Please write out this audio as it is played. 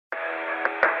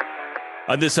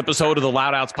On this episode of the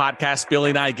Loud Outs podcast, Spilly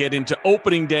and I get into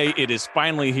opening day. It is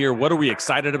finally here. What are we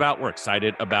excited about? We're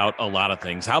excited about a lot of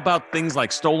things. How about things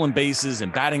like stolen bases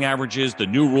and batting averages? The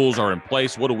new rules are in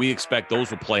place. What do we expect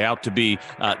those will play out to be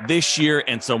this year?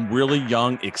 And some really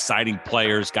young, exciting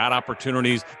players got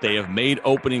opportunities. They have made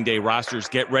opening day rosters.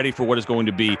 Get ready for what is going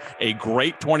to be a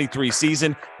great 23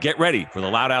 season. Get ready for the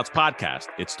Loud Outs podcast.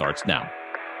 It starts now.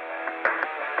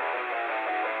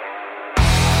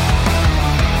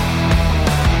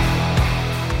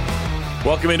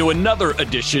 Welcome into another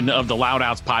edition of the Loud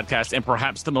Outs podcast, and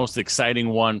perhaps the most exciting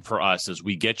one for us as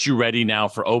we get you ready now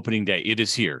for opening day. It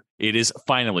is here. It is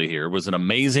finally here. It was an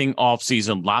amazing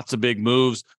offseason, lots of big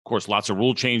moves. Of course, lots of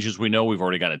rule changes. We know we've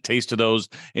already got a taste of those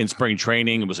in spring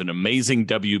training. It was an amazing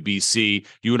WBC.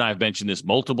 You and I have mentioned this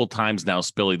multiple times now,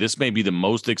 Spilly. This may be the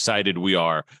most excited we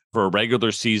are for a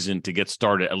regular season to get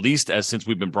started, at least since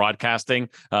we've been broadcasting,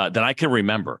 that I can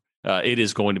remember. It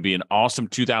is going to be an awesome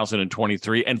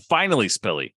 2023. And finally,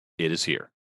 Spilly, it is here.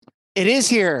 It is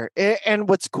here. And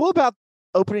what's cool about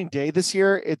opening day this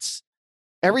year, it's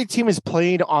every team is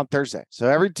playing on Thursday. So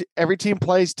every team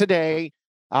plays today.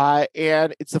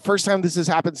 And it's the first time this has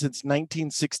happened since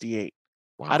 1968.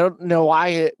 Wow. I don't know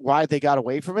why they got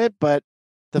away from it, but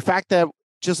the fact that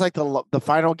just like the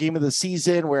final game of the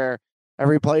season where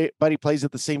everybody plays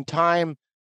at the same time,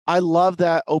 I love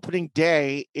that opening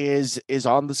day is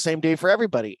on the same day for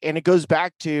everybody. And it goes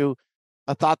back to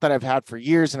a thought that I've had for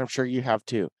years, and I'm sure you have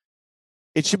too.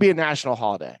 It should be a national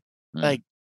holiday. Like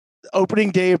opening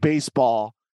day of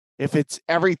baseball, if it's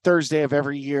every Thursday of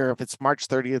every year, if it's March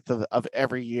 30th of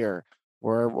every year,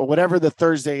 or whatever the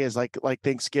Thursday is like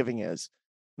Thanksgiving is,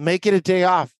 make it a day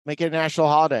off, make it a national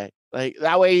holiday. Like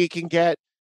that way you can get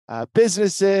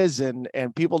businesses and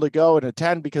people to go and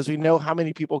attend, because we know how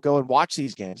many people go and watch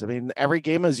these games. I mean, every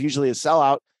game is usually a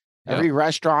sellout. Yeah. Every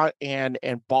restaurant and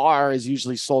bar is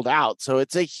usually sold out. So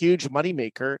it's a huge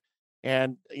moneymaker.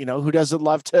 And, you know, who doesn't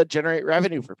love to generate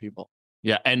revenue for people?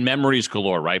 Yeah. And memories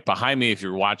galore, right? Behind me, if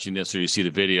you're watching this or you see the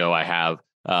video, I have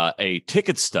a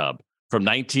ticket stub from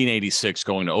 1986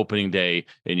 going to opening day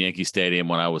in Yankee Stadium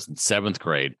when I was in seventh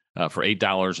grade. For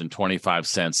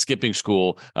 $8.25, skipping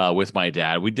school with my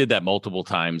dad. We did that multiple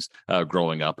times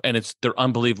growing up, and they're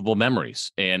unbelievable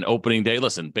memories. And opening day,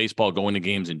 listen, baseball, going to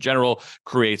games in general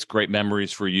creates great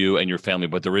memories for you and your family,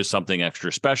 but there is something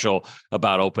extra special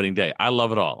about opening day. I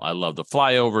love it all. I love the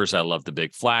flyovers. I love the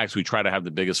big flags. We try to have the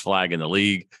biggest flag in the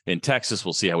league in Texas.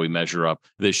 We'll see how we measure up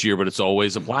this year, but it's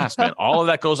always a blast, man. All of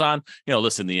that goes on. You know,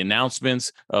 listen, the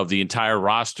announcements of the entire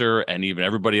roster and even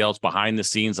everybody else behind the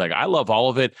scenes, like I love all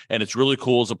of it. And it's really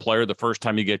cool as a player the first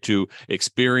time you get to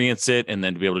experience it and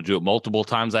then to be able to do it multiple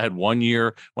times. I had one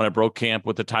year when I broke camp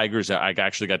with the Tigers, I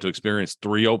actually got to experience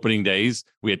 3 opening days.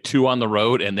 We had 2 on the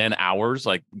road and then hours.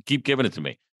 Like, keep giving it to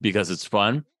me because it's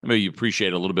fun. Maybe you appreciate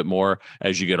it a little bit more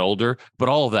as you get older, but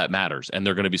all of that matters. And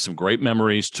there are going to be some great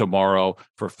memories tomorrow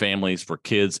for families, for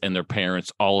kids and their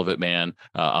parents, all of it, man.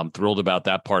 I'm thrilled about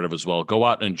that part of it as well. Go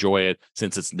out and enjoy it.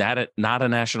 Since it's not a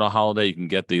national holiday, you can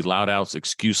get the Loud Outs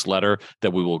excuse letter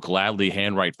that we will gladly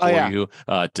handwrite for you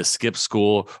to skip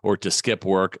school or to skip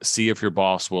work. See if your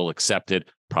boss will accept it.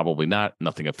 Probably not.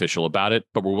 Nothing official about it,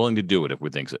 but we're willing to do it if we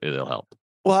think it'll help.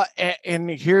 Well, and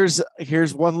here's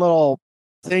one little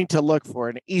thing to look for,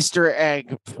 an Easter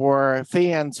egg for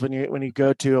fans when you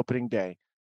go to opening day.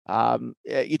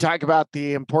 You talk about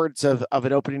the importance of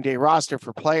an opening day roster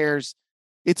for players.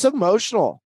 It's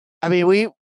emotional. I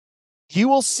mean, you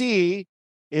will see,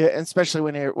 especially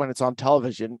when it's on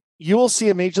television, you will see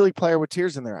a major league player with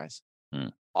tears in their eyes.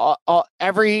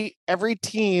 Every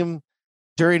team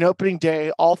during opening day,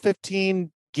 all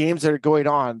 15 games that are going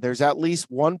on, there's at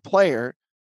least one player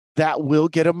that will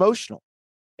get emotional.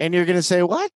 And you're going to say,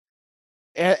 what?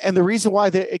 And the reason why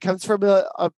it comes from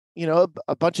a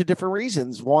bunch of different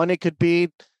reasons. One, it could be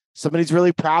somebody's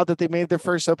really proud that they made their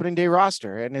first opening day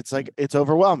roster, and it's like, it's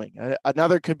overwhelming.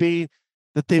 Another could be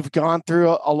that they've gone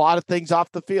through a lot of things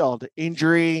off the field,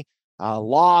 injury,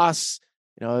 loss,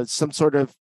 some sort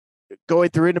of going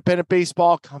through independent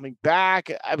baseball, coming back.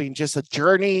 I mean, just a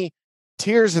journey,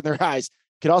 tears in their eyes.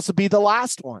 Could also be the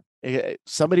last one.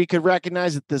 Somebody could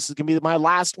recognize that this is going to be my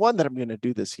last one that I'm going to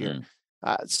do this year.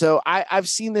 So I've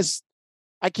seen this.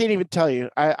 I can't even tell you.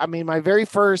 I mean, my very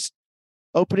first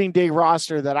opening day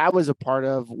roster that I was a part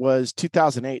of was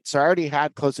 2008. So I already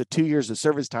had close to 2 years of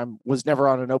service time, was never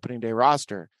on an opening day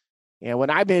roster. And when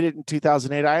I made it in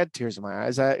 2008, I had tears in my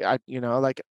eyes.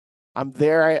 I'm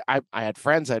there. I had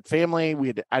friends, I had family.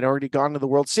 I'd already gone to the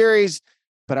World Series,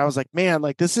 but I was like, man,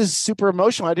 like, this is super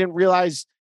emotional. I didn't realize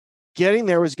getting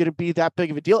there was going to be that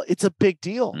big of a deal. It's a big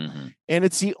deal. Mm-hmm. And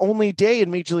it's the only day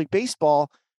in Major League Baseball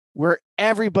where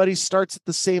everybody starts at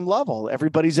the same level.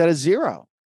 Everybody's at a zero.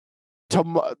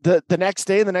 The next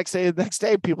day, the next day, the next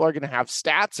day, people are going to have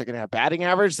stats. They're going to have batting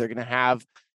average. They're going to have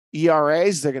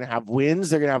ERAs. They're going to have wins.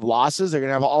 They're going to have losses. They're going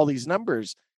to have all these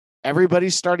numbers.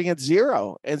 Everybody's starting at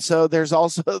zero. And so there's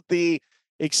also the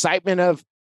excitement of,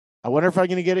 I wonder if I'm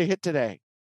going to get a hit today.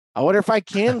 I wonder if I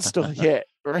can still hit.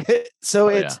 Right. So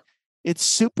it's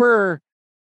super,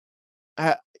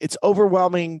 it's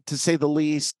overwhelming to say the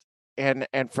least. And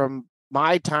from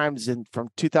my times from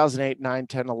 2008, 9,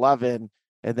 10, 11,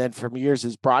 and then from years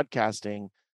as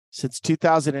broadcasting, since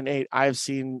 2008, I've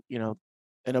seen,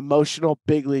 an emotional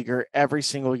big leaguer every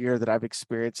single year that I've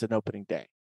experienced an opening day.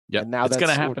 Yeah, and now that's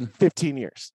going to happen. 15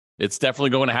 years. It's definitely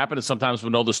going to happen. And sometimes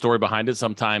we'll know the story behind it.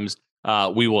 Sometimes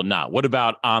we will not. What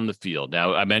about on the field?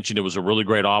 Now, I mentioned it was a really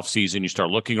great offseason. You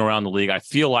start looking around the league. I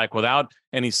feel like without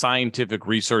any scientific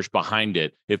research behind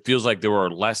it, it feels like there are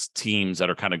less teams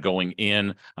that are kind of going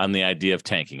in on the idea of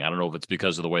tanking. I don't know if it's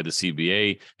because of the way the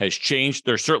CBA has changed.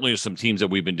 There certainly are some teams that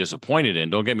we've been disappointed in.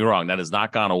 Don't get me wrong. That has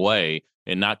not gone away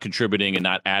and not contributing and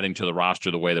not adding to the roster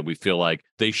the way that we feel like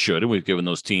they should. And we've given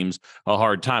those teams a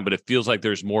hard time, but it feels like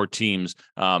there's more teams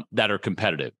that are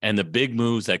competitive. And the big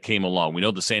moves that came along, we know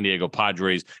the San Diego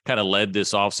Padres kind of led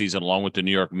this offseason along with the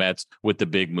New York Mets with the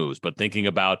big moves. But thinking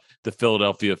about the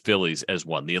Philadelphia Phillies as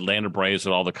one, the Atlanta Braves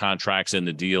with all the contracts and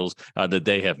the deals that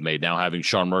they have made, now having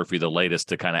Sean Murphy, the latest,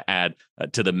 to kind of add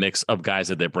to the mix of guys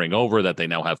that they bring over that they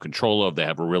now have control of. They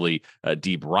have a really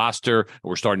deep roster.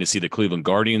 We're starting to see the Cleveland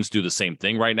Guardians do the same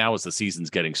thing right now as the season's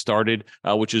getting started,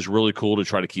 which is really cool to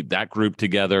try to keep that group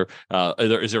together.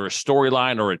 Is there a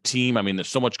storyline or a team? I mean, there's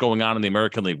so much going on in the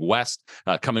American League West,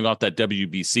 coming off that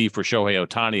WBC for Shohei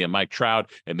Ohtani and Mike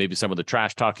Trout, and maybe some of the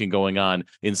trash talking going on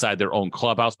inside their own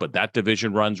clubhouse. But that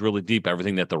division runs really deep.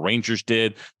 Everything that the Rangers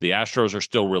did, the Astros are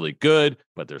still really good,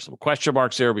 but there's some question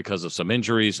marks there because of some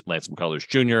injuries. Lance McCullers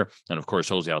Jr. and of course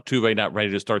Jose Altuve not ready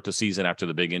to start the season after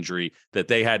the big injury that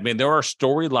they had. Man, there are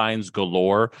storylines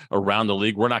galore around the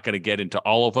league. We're not going to get into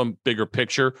all of them. Bigger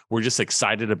picture, we're just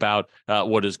excited about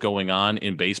what is going on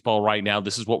in baseball right now.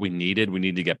 This is what we needed. We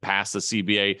need to get past the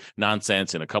CBA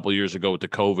nonsense. And a couple of years ago with the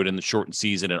COVID and the shortened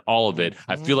season and all of it,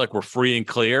 I feel like we're free and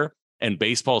clear. And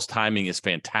baseball's timing is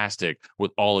fantastic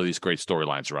with all of these great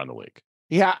storylines around the league.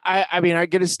 Yeah, I mean, I'm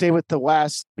going to stay with the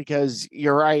West because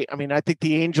you're right. I mean, I think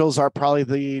the Angels are probably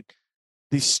the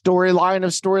storyline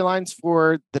of storylines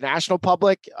for the national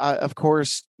public. Of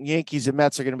course, Yankees and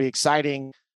Mets are going to be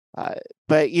exciting.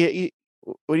 But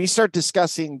when you start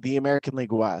discussing the American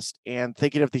League West and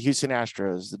thinking of the Houston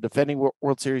Astros, the defending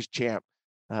World Series champ,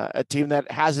 a team that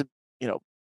hasn't,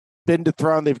 been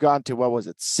dethroned, they've gone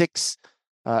to, 6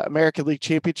 American League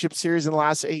Championship Series in the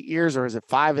last 8 years, or is it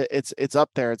 5? It's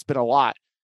up there. It's been a lot.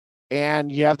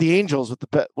 And you have the Angels with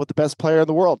the best player in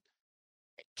the world.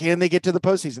 Can they get to the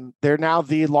postseason? They're now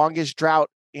the longest drought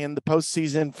in the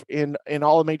postseason in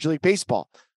all of Major League Baseball.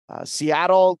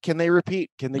 Seattle, can they repeat?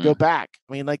 Can they go back?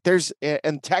 I mean,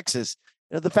 and Texas,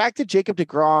 the fact that Jacob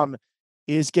deGrom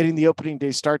is getting the opening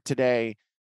day start today.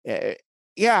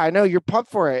 Yeah, I know you're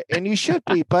pumped for it, and you should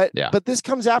be, but but this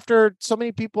comes after so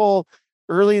many people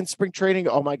early in spring training.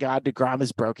 Oh my God, deGrom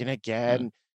is broken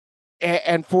again.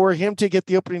 And for him to get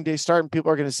the opening day start and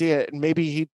people are going to see it, and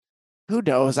maybe who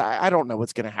knows? I don't know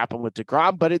what's going to happen with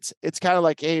deGrom, but it's kind of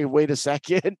like, hey, wait a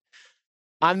second.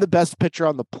 I'm the best pitcher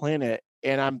on the planet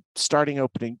and I'm starting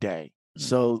opening day.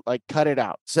 So cut it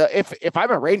out. So if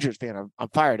I'm a Rangers fan, I'm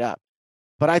fired up,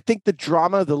 but I think the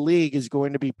drama of the league is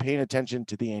going to be paying attention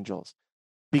to the Angels,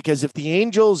 because if the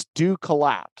Angels do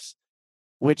collapse,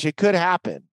 which it could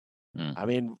happen, I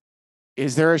mean,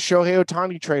 is there a Shohei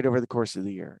Ohtani trade over the course of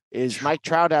the year? Is Mike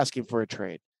Trout asking for a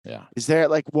trade? Yeah. Is there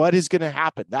what is going to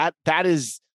happen? That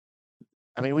is,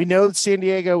 I mean, we know San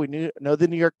Diego, we know the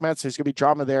New York Mets, there's going to be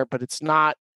drama there, but it's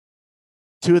not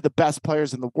two of the best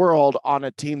players in the world on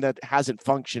a team that hasn't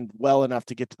functioned well enough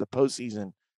to get to the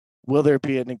postseason. Will there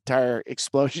be an entire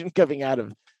explosion coming out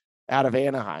of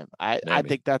Anaheim? I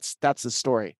think that's the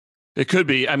story. It could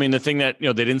be. I mean, the thing that,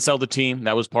 they didn't sell the team.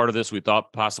 That was part of this. We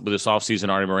thought possibly this offseason,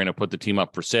 Artie Moreno put the team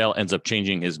up for sale, ends up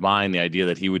changing his mind. The idea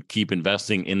that he would keep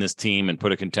investing in this team and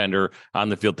put a contender on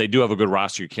the field. They do have a good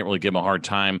roster. You can't really give them a hard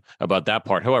time about that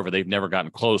part. However, they've never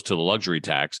gotten close to the luxury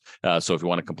tax. So if you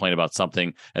want to complain about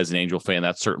something as an Angel fan,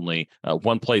 that's certainly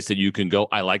one place that you can go.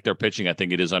 I like their pitching. I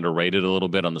think it is underrated a little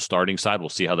bit on the starting side. We'll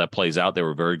see how that plays out. They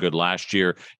were very good last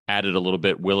year, added a little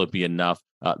bit. Will it be enough?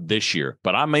 this year.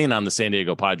 But I'm in on the San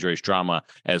Diego Padres drama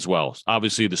as well.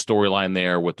 Obviously, the storyline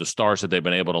there with the stars that they've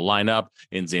been able to line up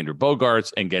in Xander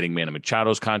Bogaerts and getting Manny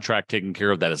Machado's contract taken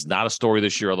care of. That is not a story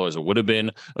this year, otherwise it would have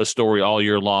been a story all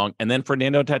year long. And then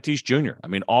Fernando Tatis Jr. I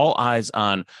mean, all eyes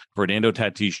on Fernando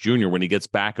Tatis Jr. When he gets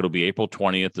back, it'll be April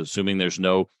 20th, assuming there's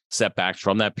no setbacks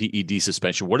from that PED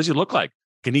suspension. What does he look like?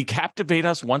 Can he captivate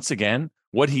us once again?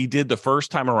 What he did the first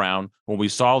time around when we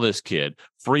saw this kid,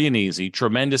 free and easy,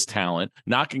 tremendous talent,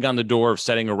 knocking on the door of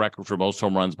setting a record for most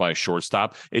home runs by a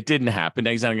shortstop. It didn't happen.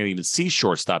 Now he's not going to even see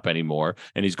shortstop anymore,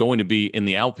 and he's going to be in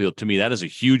the outfield. To me, that is a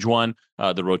huge one.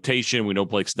 The rotation, we know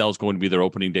Blake Snell's going to be their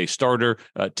opening day starter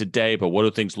today, but what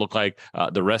do things look like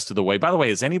the rest of the way? By the way,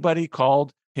 has anybody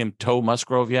called him Toe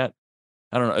Musgrove yet?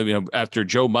 I don't know. After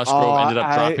Joe Musgrove ended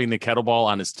up dropping the kettleball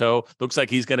on his toe, looks like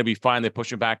he's going to be fine. They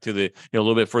push him back to the a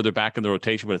little bit further back in the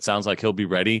rotation, but it sounds like he'll be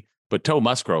ready. But Toe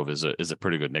Musgrove is a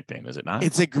pretty good nickname, is it not?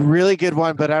 It's a really good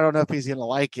one, but I don't know if he's going to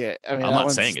like it. I mean, I'm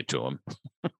not saying it to him.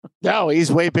 No,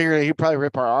 he's way bigger. He'd probably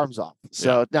rip our arms off.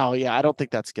 So no, I don't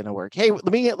think that's going to work. Hey,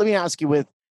 let me ask you, with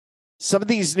some of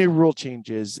these new rule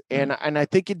changes, and I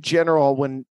think in general,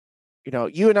 when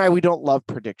you and I, we don't love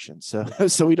predictions,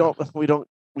 so we don't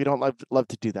love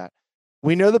to do that.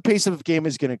 We know the pace of the game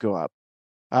is going to go up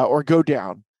or go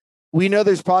down. We know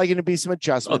there's probably going to be some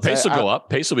adjustments. Pace will go up.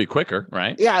 Pace will be quicker,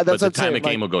 right? Yeah, that's what the time of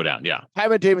game will go down. Yeah.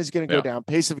 Time of game is going to go down.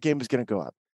 Pace of game is going to go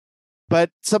up. But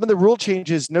some of the rule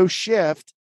changes, no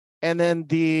shift, and then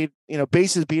the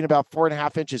bases being about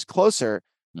 4.5 inches closer.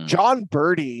 John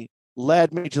Birdie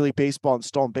led Major League Baseball in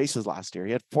stolen bases last year.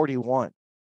 He had 41.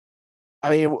 I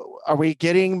mean, are we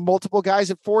getting multiple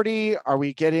guys at 40? Are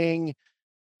we getting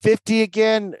 50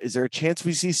 again? Is there a chance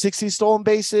we see 60 stolen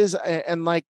bases? And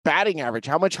like batting average,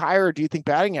 how much higher do you think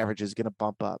batting average is going to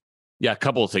bump up? Yeah, a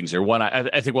couple of things here. One,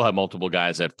 I think we'll have multiple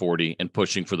guys at 40 and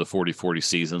pushing for the 40-40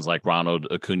 seasons like Ronald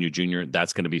Acuna Jr.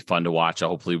 That's going to be fun to watch.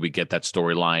 Hopefully we get that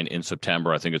storyline in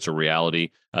September. I think it's a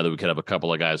reality that we could have a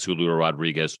couple of guys, Julio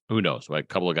Rodriguez, who knows, right? A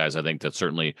couple of guys I think that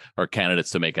certainly are candidates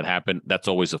to make it happen. That's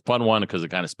always a fun one because it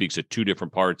kind of speaks to two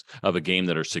different parts of a game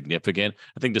that are significant.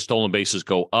 I think the stolen bases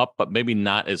go up, but maybe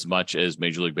not as much as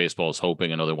Major League Baseball is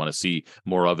hoping. I know they want to see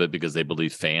more of it because they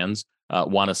believe fans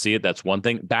want to see it. That's one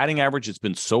thing. Batting average has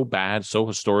been so bad, so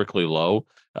historically low.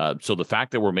 So the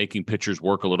fact that we're making pitchers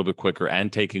work a little bit quicker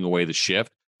and taking away the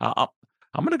shift,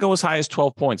 I'm going to go as high as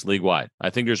 12 points league wide. I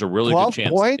think there's a really good chance.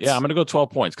 Points? Yeah, I'm going to go 12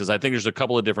 points because I think there's a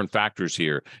couple of different factors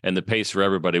here, and the pace for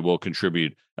everybody will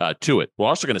contribute to it. We're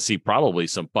also going to see probably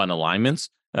some fun alignments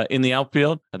in the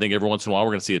outfield. I think every once in a while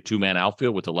we're going to see a two-man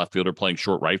outfield with the left fielder playing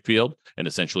short right field, and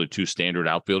essentially two standard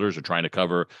outfielders are trying to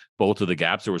cover both of the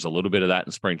gaps. There was a little bit of that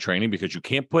in spring training because you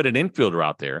can't put an infielder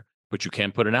out there, but you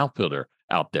can put an outfielder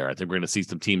out there. I think we're going to see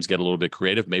some teams get a little bit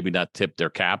creative, maybe not tip their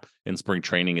cap in spring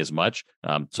training as much.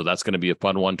 So that's going to be a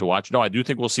fun one to watch. No, I do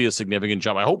think we'll see a significant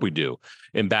jump. I hope we do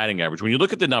in batting average. When you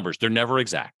look at the numbers, they're never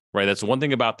exact, right? That's the one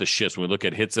thing about the shifts. When we look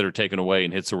at hits that are taken away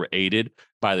and hits that were aided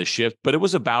by the shift, but it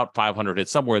was about 500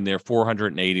 hits, somewhere in there,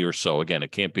 480 or so. Again,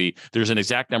 it can't be, there's an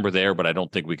exact number there, but I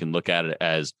don't think we can look at it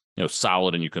as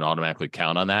solid and you can automatically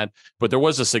count on that. But there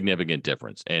was a significant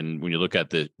difference. And when you look at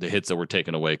the hits that were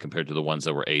taken away compared to the ones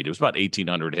that were aided, it was about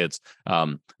 1,800 hits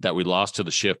that we lost to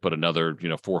the shift, but another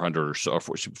 400 or so,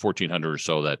 1,400 or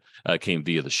so that came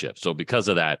via the shift. So because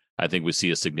of that, I think we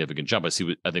see a significant jump. I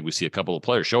think we see a couple of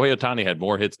players. Shohei Ohtani had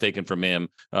more hits taken from him,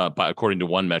 according to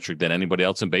one metric, than anybody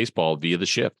else in baseball via the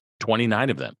shift.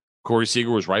 29 of them. Corey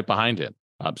Seager was right behind him.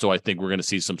 So I think we're going to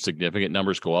see some significant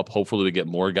numbers go up. Hopefully we get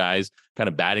more guys kind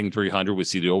of batting 300. We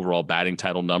see the overall batting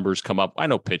title numbers come up. I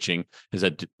know pitching has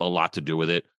had a lot to do with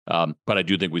it, but I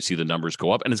do think we see the numbers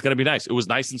go up, and it's going to be nice. It was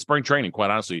nice in spring training, quite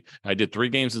honestly. I did 3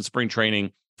 games in spring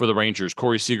training for the Rangers.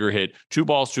 Corey Seager hit 2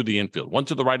 balls through the infield, one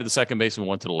to the right of the second baseman,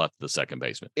 one to the left of the second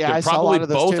baseman. Yeah, they're probably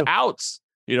both outs.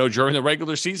 During the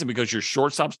regular season, because your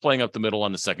shortstop's playing up the middle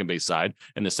on the second base side,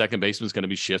 and the second baseman's going to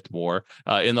be shift more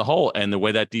in the hole. And the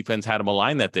way that defense had them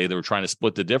aligned that day, they were trying to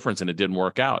split the difference, and it didn't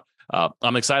work out.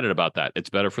 I'm excited about that. It's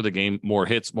better for the game. More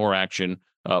hits, more action,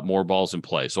 more balls in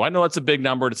play. So I know it's a big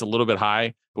number. It's a little bit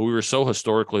high, but we were so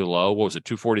historically low. What was it,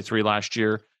 243 last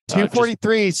year?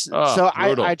 243. So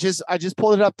I just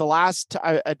pulled it up.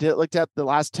 I looked at the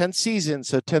last 10 seasons.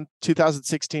 So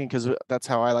 2016, because that's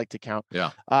how I like to count.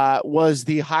 Yeah. Was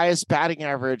the highest batting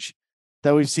average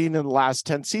that we've seen in the last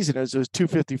 10 seasons. It was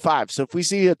 255. So if we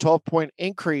see a 12-point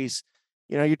increase,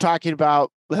 you're talking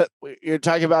about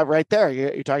right there.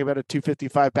 You're talking about a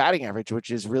 255 batting average,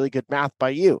 which is really good math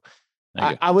by you.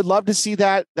 I would love to see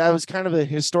that. That was kind of a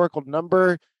historical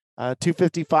number.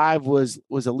 255 was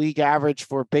a league average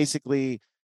for basically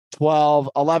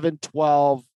 11,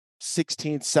 12,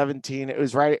 216, 17. It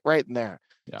was right in there.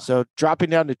 Yeah. So dropping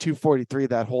down to 243,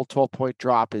 that whole 12-point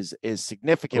drop is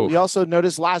significant. Oof. We also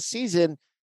noticed last season,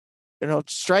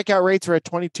 strikeout rates were at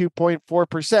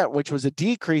 22.4%, which was a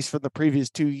decrease from the previous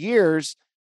 2 years,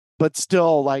 but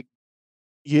still, like,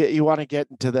 you want to get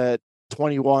into the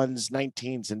 21s,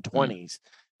 19s, and 20s.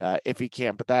 If you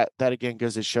can, but that again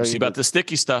goes to show you. See about the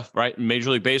sticky stuff, right? Major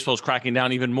League Baseball is cracking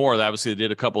down even more. Obviously, they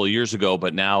did a couple of years ago,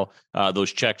 but now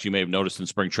those checks you may have noticed in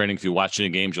spring training. If you watch any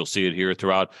games, you'll see it here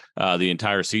throughout the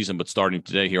entire season. But starting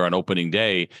today here on opening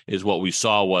day is what we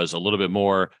saw was a little bit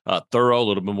more thorough, a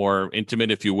little bit more intimate,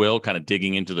 if you will, kind of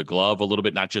digging into the glove a little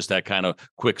bit, not just that kind of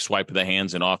quick swipe of the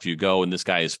hands and off you go. And this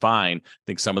guy is fine. I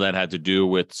think some of that had to do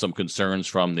with some concerns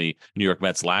from the New York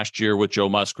Mets last year with Joe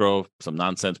Musgrove. Some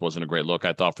nonsense, wasn't a great look,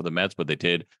 I thought, for the Mets, but they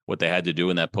did what they had to do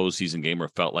in that postseason game, or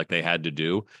felt like they had to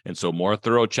do. And so more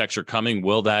thorough checks are coming.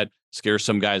 Will that scare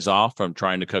some guys off from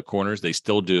trying to cut corners? They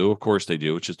still do. Of course they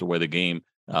do. It's just the way the game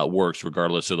works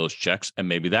regardless of those checks. And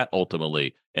maybe that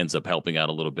ultimately ends up helping out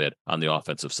a little bit on the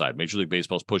offensive side. Major League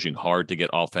Baseball is pushing hard to get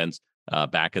offense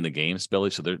back in the game,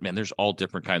 Spilly. So there's all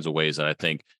different kinds of ways that I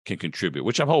think can contribute,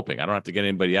 which I'm hoping. I don't have to get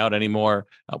anybody out anymore.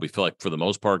 We feel like for the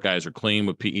most part, guys are clean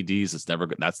with PEDs. That's never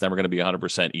going to be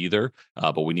 100% either.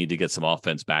 But we need to get some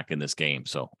offense back in this game.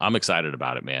 So I'm excited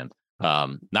about it, man.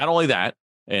 Not only that,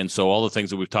 and so all the things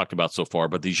that we've talked about so far,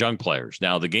 but these young players.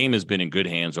 Now, the game has been in good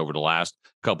hands over the last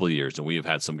couple of years, and we have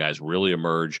had some guys really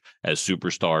emerge as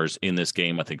superstars in this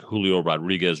game. I think Julio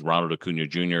Rodriguez, Ronald Acuna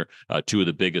Jr., two of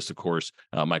the biggest, of course,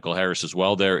 Michael Harris as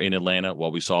well there in Atlanta.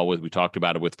 What we talked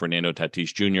about it with Fernando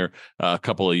Tatis Jr. A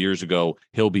couple of years ago.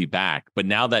 He'll be back. But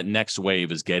now that next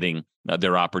wave is getting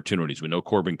their opportunities. We know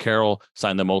Corbin Carroll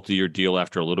signed the multi-year deal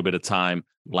after a little bit of time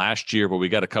last year, but we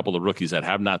got a couple of rookies that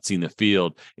have not seen the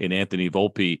field in Anthony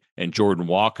Volpe and Jordan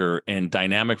Walker, and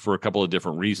dynamic for a couple of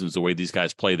different reasons, the way these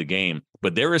guys play the game.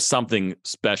 But there is something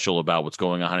special about what's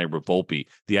going on here with Volpe.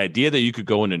 The idea that you could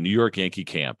go into New York Yankee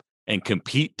camp and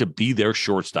compete to be their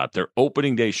shortstop, their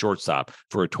opening day shortstop,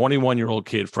 for a 21-year-old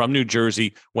kid from New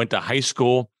Jersey, went to high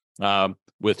school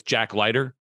with Jack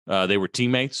Leiter. They were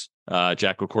teammates.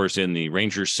 Jack, of course, in the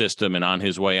Rangers system and on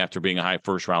his way after being a high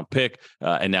first-round pick.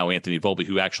 And now Anthony Volpe,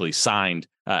 who actually signed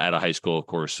at a high school. Of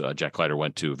course, Jack Leiter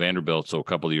went to Vanderbilt, so a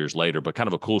couple of years later, but kind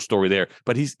of a cool story there.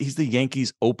 But he's the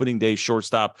Yankees opening day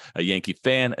shortstop, a Yankee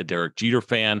fan, a Derek Jeter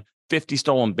fan. 50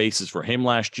 stolen bases for him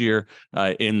last year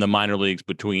in the minor leagues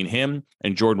between him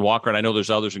and Jordan Walker. And I know there's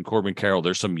others in Corbin Carroll.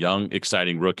 There's some young,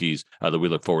 exciting rookies that we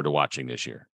look forward to watching this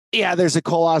year. Yeah, there's a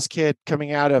Colas kid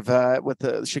coming out of with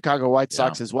the Chicago White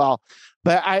Sox as well.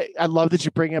 But I love that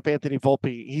you bring up Anthony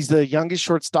Volpe. He's the youngest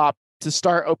shortstop to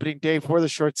start opening day for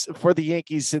the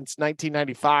Yankees since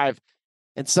 1995.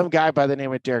 And some guy by the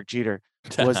name of Derek Jeter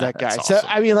was that guy. Awesome. So,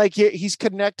 I mean, like, he's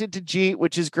connected to Jeet,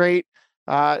 which is great.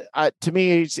 To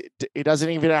me, he doesn't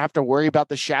even have to worry about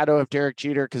the shadow of Derek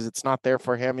Jeter because it's not there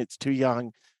for him. It's too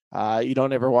young. You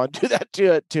don't ever want to do that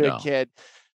to a kid.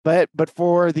 But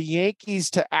for the Yankees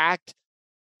to act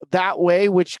that way,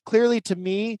 which clearly to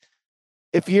me,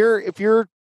 if you're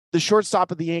the shortstop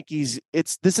of the Yankees,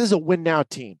 this is a win now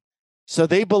team. So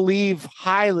they believe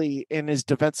highly in his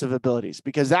defensive abilities,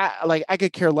 because that, like, I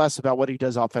could care less about what he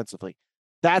does offensively.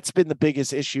 That's been the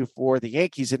biggest issue for the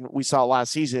Yankees. And we saw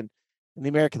last season in the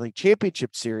American League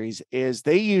Championship Series is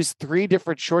they used 3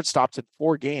 different shortstops in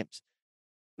 4 games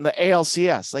in the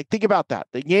ALCS. Like, think about that.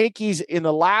 The Yankees in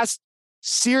the last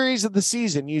series of the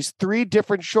season used 3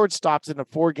 different shortstops in a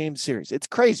 4-game series. It's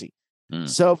crazy.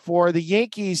 So for the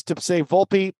Yankees to say,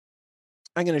 Volpe,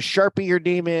 I'm going to Sharpie your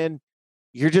name in.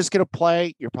 You're just going to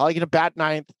play. You're probably going to bat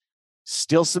 9th,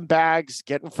 steal some bags,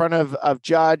 get in front of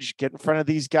Judge, get in front of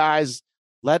these guys.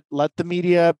 Let the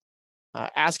media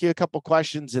ask you a couple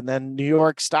questions, and then New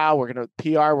York style, we're going to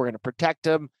PR, we're going to protect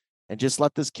him and just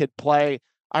let this kid play.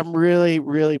 I'm really,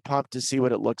 really pumped to see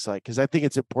what it looks like, because I think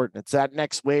it's important. It's that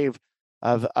next wave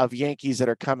of Yankees that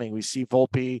are coming. We see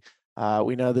Volpe.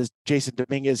 We know this Jason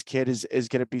Dominguez kid is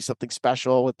going to be something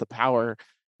special with the power.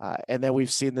 And then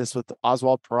we've seen this with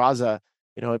Oswald Peraza.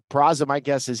 You know, Peraza, my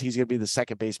guess is he's going to be the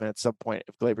second baseman at some point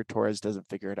if Gleyber Torres doesn't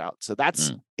figure it out. So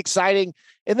that's exciting.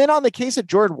 And then on the case of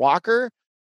Jordan Walker,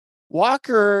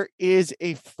 Walker is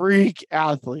a freak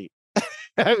athlete.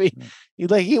 I mean,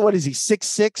 what is he?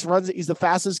 6'6", runs it. He's the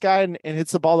fastest guy and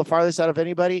hits the ball the farthest out of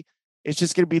anybody. It's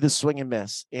just going to be the swing and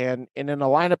miss. And in a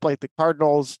lineup like the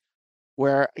Cardinals,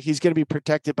 where he's going to be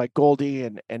protected by Goldie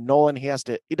and Nolan, he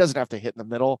doesn't have to hit in the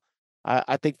middle.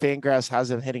 I think Fangraphs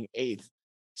has him hitting 8th.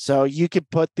 So you could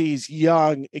put these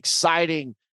young,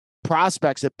 exciting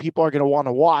prospects that people are going to want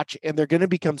to watch, and they're going to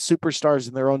become superstars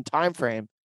in their own time frame.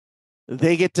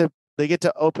 They get to they get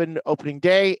to opening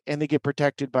day, and they get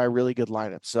protected by a really good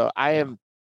lineup. So I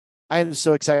am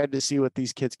so excited to see what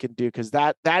these kids can do, because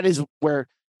that is where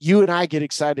you and I get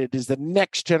excited, is the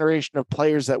next generation of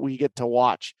players that we get to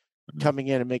watch coming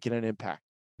in and making an impact.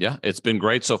 Yeah, it's been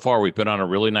great so far. We've been on a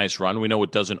really nice run. We know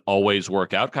it doesn't always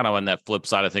work out. Kind of on that flip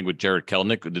side, I think with Jared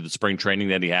Kelnick, did the spring training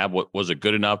that he had, was it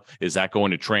good enough? Is that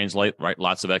going to translate? Right,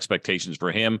 lots of expectations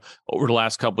for him over the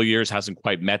last couple of years. Hasn't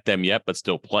quite met them yet, but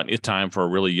still plenty of time for a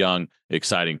really young,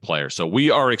 exciting player. So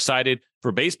we are excited.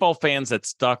 For baseball fans that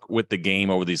stuck with the game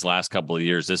over these last couple of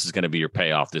years, this is going to be your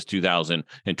payoff. This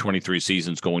 2023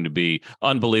 season is going to be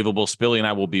unbelievable. Spilly and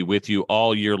I will be with you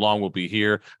all year long. We'll be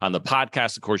here on the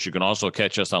podcast. Of course, you can also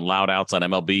catch us on Loud Outs on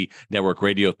MLB Network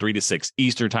Radio, 3 to 6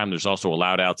 Eastern time. There's also a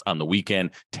Loud Outs on the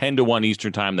weekend, 10 to 1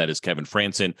 Eastern time. That is Kevin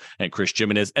Franson and Chris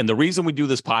Jimenez. And the reason we do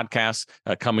this podcast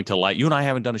coming to light, you and I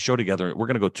haven't done a show together. We're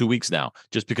going to go 2 weeks now,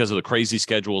 just because of the crazy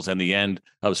schedules and the end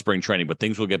of spring training. But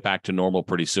things will get back to normal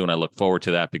pretty soon. I look forward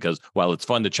to that, because while it's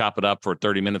fun to chop it up for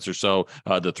 30 minutes or so,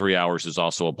 the 3 hours is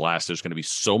also a blast. There's going to be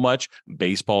so much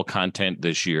baseball content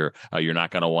this year. You're not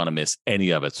going to want to miss any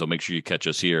of it. So make sure you catch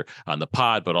us here on the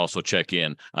pod, but also check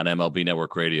in on MLB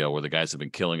Network Radio, where the guys have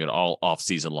been killing it all off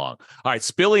season long. All right.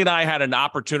 Spilly and I had an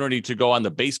opportunity to go on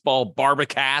the baseball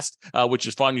Barbacast, which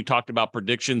is fun. You talked about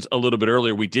predictions a little bit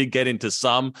earlier. We did get into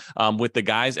some with the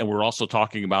guys, and we're also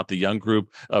talking about the young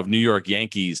group of New York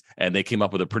Yankees, and they came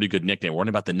up with a pretty good nickname. We're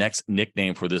wondering about the next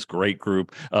nickname for this great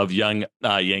group of young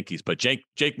Yankees. But Jake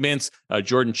Mintz,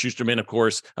 Jordan Schusterman, of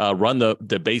course, run the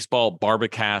baseball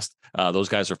Barbacast. Those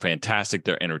guys are fantastic.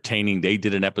 They're entertaining. They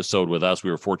did an episode with us. We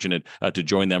were fortunate to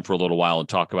join them for a little while and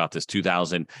talk about this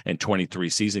 2023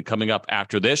 season. Coming up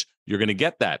after this, you're going to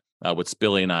get that with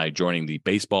Spilly and I joining the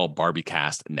baseball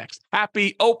Barbacast next.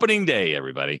 Happy opening day,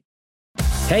 everybody.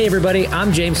 Hey everybody,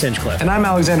 I'm James Hinchcliffe. And I'm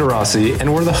Alexander Rossi,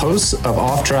 and we're the hosts of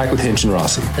Off Track with Hinch and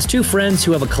Rossi. As two friends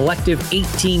who have a collective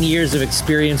 18 years of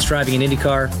experience driving an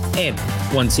IndyCar and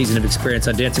 1 season of experience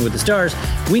on Dancing with the Stars,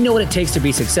 we know what it takes to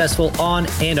be successful on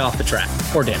and off the track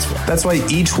or dance floor. That's why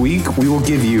each week we will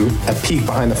give you a peek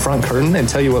behind the front curtain and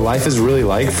tell you what life is really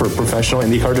like for professional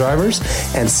IndyCar drivers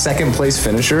and second place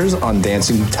finishers on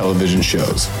dancing television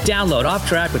shows. Download Off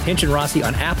Track with Hinch and Rossi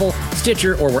on Apple,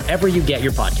 Stitcher, or wherever you get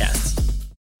your podcasts.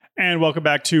 And welcome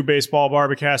back to Baseball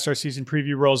Barbacast. Our season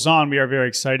preview rolls on. We are very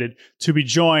excited to be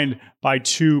joined by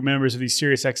 2 members of the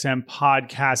SiriusXM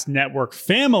Podcast Network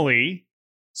family,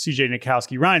 CJ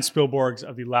Nikowski, Ryan Spielborgs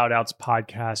of the Loud Outs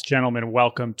podcast. Gentlemen,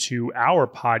 welcome to our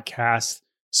podcast.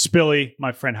 Spilly,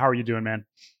 my friend, how are you doing, man?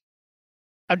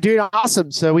 I'm doing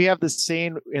awesome. So we have this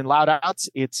saying in Loud Outs.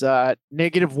 It's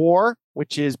negative WAR,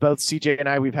 which is both CJ and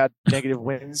I, we've had negative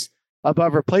wins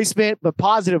above replacement, but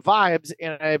positive vibes.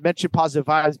 And I mentioned positive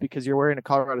vibes because you're wearing a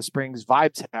Colorado Springs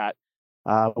Vibes hat,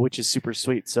 which is super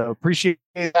sweet. So appreciate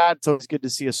that. It's always good to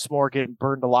see a s'more getting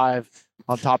burned alive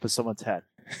on top of someone's head.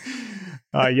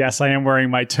 Yes, I am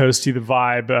wearing my Toasty the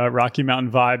Vibe, Rocky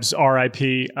Mountain Vibes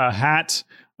RIP hat.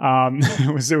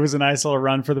 It was a nice little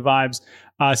run for the Vibes.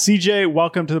 CJ,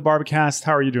 welcome to the Barbacast.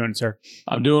 How are you doing, sir?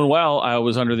 I'm doing well. I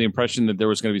was under the impression that there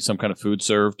was going to be some kind of food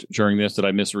served during this. Did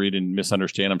I misread and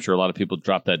misunderstand? I'm sure a lot of people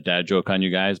dropped that dad joke on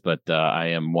you guys, but I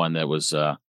am one that was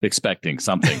expecting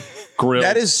something. Grilled,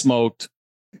 that is smoked.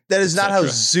 That is not how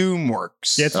Zoom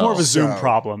works. Yeah, it's more of a Zoom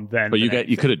problem than. But you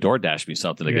could have DoorDashed me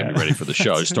something to get me ready for the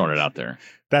show. Just throwing it out there.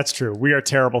 That's true. We are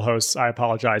terrible hosts. I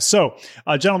apologize. So,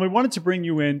 gentlemen, we wanted to bring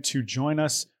you in to join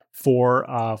us for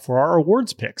our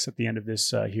awards picks at the end of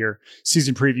this here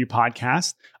season preview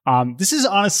podcast. This is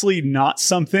honestly not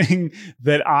something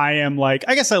that I am like,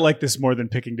 I guess I like this more than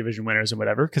picking division winners and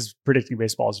whatever, because predicting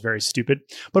baseball is very stupid.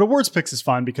 But awards picks is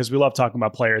fun because we love talking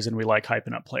about players and we like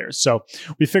hyping up players. So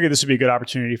we figured this would be a good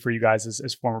opportunity for you guys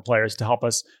as former players to help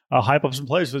us hype up some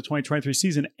players for the 2023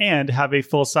 season and have a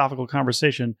philosophical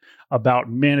conversation about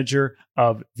manager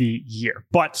of the year.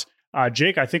 But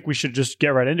Jake, I think we should just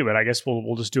get right into it. I guess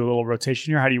we'll just do a little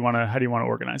rotation here. How do you want to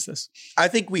organize this? I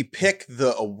think we pick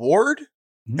the award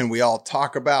and we all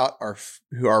talk about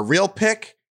our real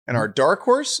pick and our dark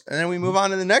horse, and then we move on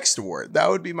to the next award. That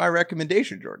would be my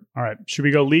recommendation, Jordan. All right. Should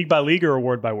we go league by league or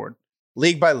award by award?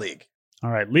 League by league.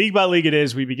 All right. League by league it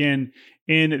is. We begin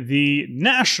in the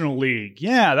National League.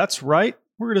 Yeah, that's right.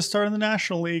 We're going to start in the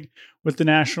National League with the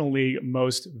National League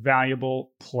Most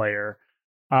Valuable Player.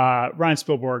 Ryan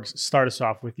Spielborgs, start us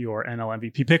off with your NL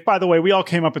MVP pick. By the way, we all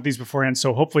came up with these beforehand,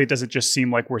 so hopefully it doesn't just seem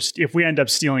like if we end up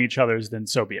stealing each other's, then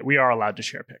so be it. We are allowed to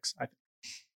share picks, I think.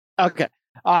 Okay.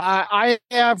 I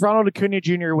have Ronald Acuna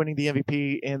Jr. winning the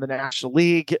MVP in the National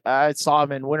League. I saw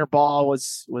him in winter ball,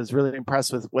 was really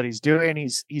impressed with what he's doing.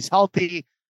 He's healthy.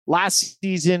 Last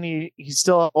season, he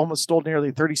still almost stole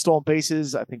nearly 30 stolen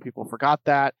bases. I think people forgot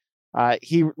that.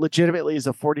 He legitimately is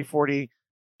a 40-40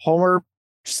 homer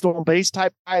stolen base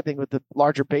type guy. I think with the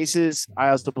larger bases, I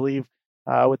also believe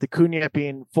with Acuna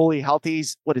being fully healthy,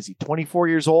 what is he, 24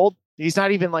 years old? He's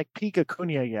not even like peak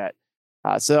Acuna yet.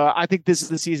 So I think this is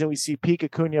the season we see peak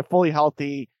Acuna fully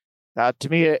healthy. To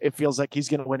me, it feels like he's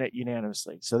going to win it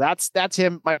unanimously. So that's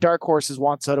him. My dark horse is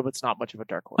Juan Soto, but it's not much of a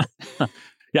dark horse.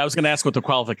 Yeah, I was going to ask what the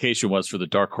qualification was for the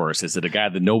dark horse. Is it a guy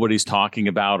that nobody's talking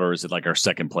about, or is it like our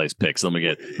second place pick? So we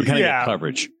kind of get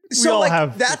coverage. So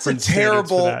like that's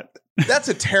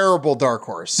a terrible dark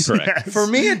horse. Correct. Yes. For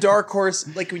me, a dark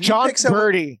horse, like when you John pick someone,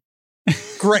 Birdie.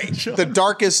 great, the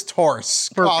darkest horse.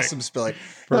 Perfect. Awesome, Spilly. The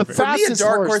For me, a fastest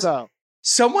dark horse, horse, though.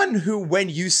 someone who, when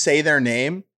you say their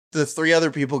name, the three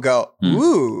other people go,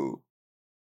 ooh.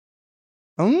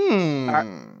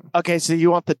 Okay, so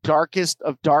you want the darkest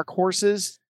of dark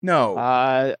horses? No.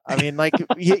 I mean, like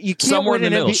you can't Somewhere in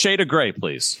win the an middle, MVP, shade of gray,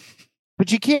 please.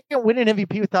 but you can't win an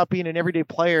MVP without being an everyday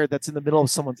player that's in the middle of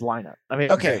someone's lineup. I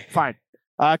mean, okay, fine.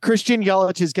 Christian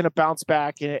Yelich is going to bounce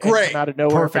back and come out of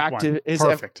nowhere back to his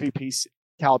MVP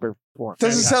caliber form.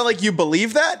 Doesn't sound like you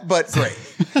believe that, but great.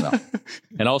 No.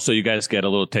 And also, you guys get a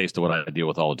little taste of what I deal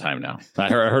with all the time now. I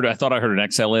thought I heard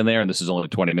an XL in there, and this is only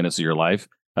 20 minutes of your life.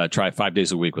 Try 5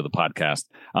 days a week with a podcast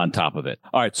on top of it.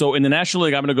 All right, so in the National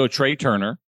League, I'm going to go Trey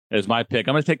Turner as my pick.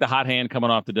 I'm going to take the hot hand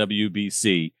coming off the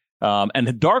WBC. And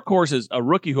the dark horse is a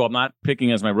rookie who I'm not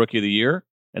picking as my rookie of the year,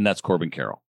 and that's Corbin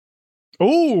Carroll.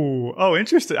 Oh,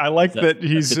 interesting. I like that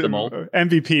he's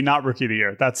MVP, not rookie of the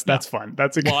year. That's fun.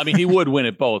 Well, I mean, he would win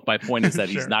it both. My point is that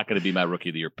he's not going to be my rookie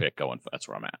of the year pick going. That's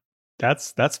where I'm at.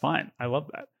 That's fine. I love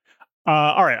that.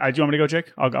 All right. Do you want me to go,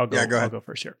 Jake? I'll go. Yeah, go ahead. I'll go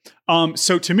first here.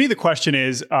 So to me, the question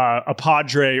is a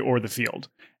Padre or the field.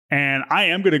 And I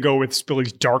am going to go with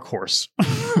Spilly's dark horse,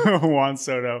 Juan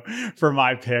Soto, for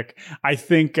my pick. I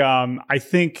think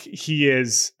he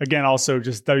is, again, also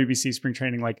just WBC spring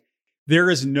training. Like, there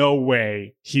is no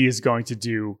way he is going to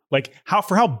do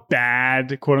how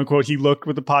bad, quote unquote, he looked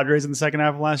with the Padres in the second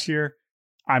half of last year.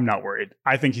 I'm not worried.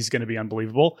 I think he's going to be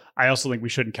unbelievable. I also think we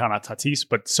shouldn't count out Tatis,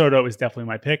 but Soto is definitely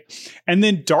my pick. And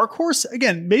then dark horse,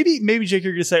 again, maybe Jake,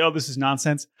 you're going to say, oh, this is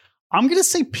nonsense. I'm going to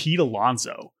say Pete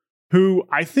Alonso, who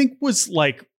I think was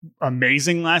like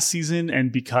amazing last season.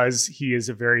 And because he is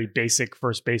a very basic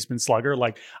first baseman slugger,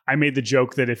 like I made the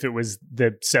joke that if it was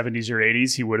the 70s or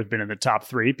 80s, he would have been in the top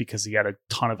 3 because he had a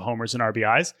ton of homers and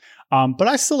RBIs. But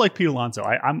I still like Pete Alonso.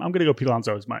 I'm going to go Pete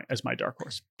Alonso as my dark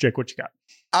horse. Jake, what you got?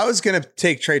 I was going to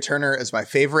take Trey Turner as my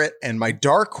favorite, and my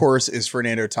dark horse is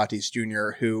Fernando Tatis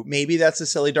Jr., who maybe that's a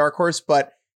silly dark horse,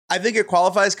 but I think it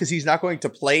qualifies because he's not going to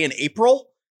play in April.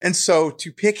 And so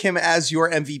to pick him as your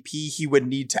MVP, he would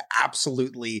need to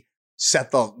absolutely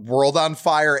set the world on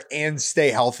fire and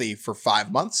stay healthy for 5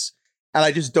 months. And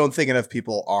I just don't think enough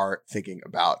people are thinking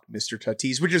about Mr.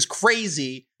 Tatis, which is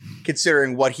crazy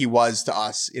considering what he was to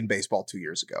us in baseball 2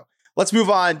 years ago. Let's move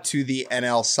on to the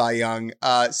NL Cy Young.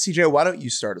 CJ, why don't you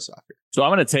start us off here? So I'm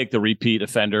going to take the repeat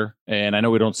offender, and I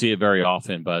know we don't see it very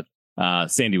often, but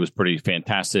Sandy was pretty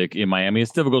fantastic in Miami.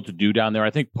 It's difficult to do down there. I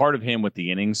think part of him with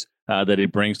the innings that he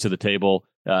brings to the table,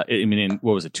 what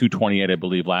was it, 228, I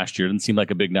believe, last year. It didn't seem like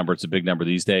a big number. It's a big number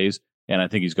these days, and I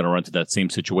think he's going to run to that same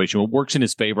situation. What works in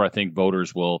his favor, I think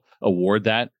voters will award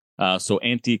that. So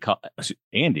Sandy.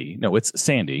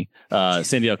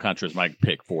 Sandy Alcantara is my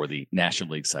pick for the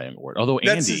National League Cy Young Award. Although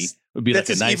Andy would be like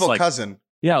a nice evil cousin.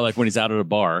 Yeah, like when he's out at a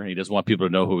bar and he doesn't want people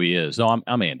to know who he is. No,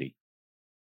 I'm Andy.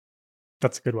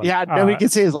 That's a good one. Yeah, no, he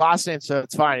could say his last name, so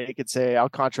it's fine. He could say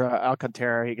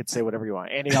Alcantara. He could say whatever you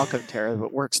want. Andy Alcantara,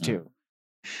 but works too.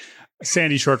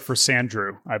 Sandy, short for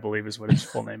Sandrew, I believe is what his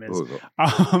full name is.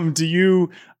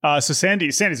 So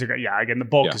Sandy's a great, again, the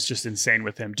bulk is just insane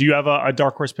with him. Do you have a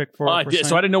dark horse pick for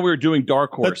so I didn't know we were doing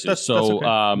dark horses. That's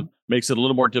okay. Makes it a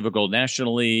little more difficult.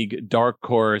 National League dark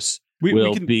horse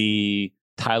will be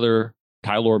Tyler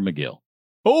McGill.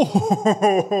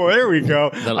 Oh, there we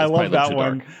go. I love that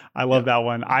one. Dark. I love that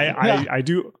one. I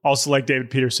do also like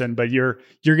David Peterson, but you're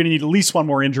going to need at least one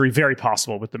more injury, very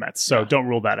possible with the Mets. So don't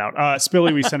rule that out.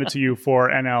 Spilly, we send it to you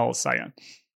for NL Cy Young.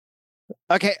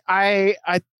 Okay, I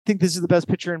think this is the best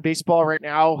pitcher in baseball right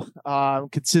now.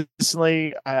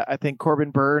 Consistently, I think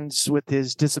Corbin Burns with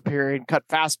his disappearing cut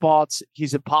fastball,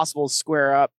 he's impossible to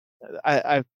square up.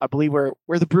 I believe where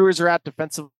the Brewers are at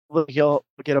defensively, he'll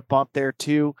get a bump there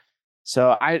too.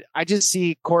 So I just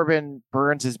see Corbin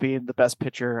Burns as being the best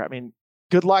pitcher. I mean,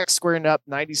 good luck squaring up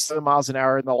 97 miles an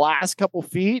hour in the last couple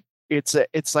feet. It's a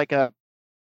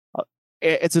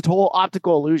total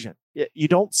optical illusion. You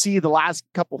don't see the last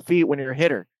couple feet when you're a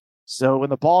hitter. So when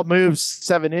the ball moves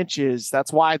 7 inches,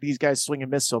 that's why these guys swing and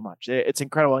miss so much. It's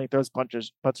incredible. He throws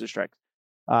punches strikes.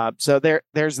 So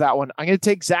there's that one. I'm going to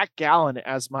take Zach Gallen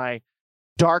as my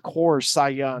dark horse Cy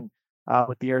Young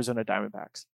with the Arizona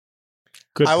Diamondbacks.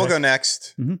 Good I will go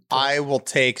next. Mm-hmm. I will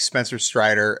take Spencer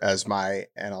Strider as my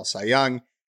NL Cy Young.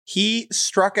 He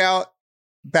struck out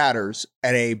batters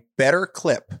at a better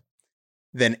clip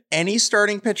than any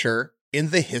starting pitcher in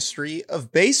the history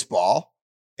of baseball,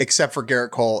 except for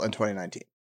Garrett Cole in 2019.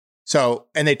 So,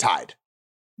 and they tied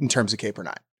in terms of K per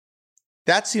 9.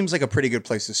 That seems like a pretty good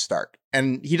place to start.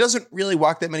 And he doesn't really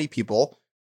walk that many people.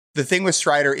 The thing with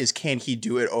Strider is, can he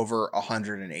do it over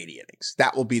 180 innings?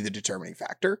 That will be the determining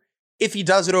factor. If he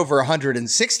does it over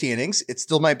 160 innings, it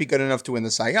still might be good enough to win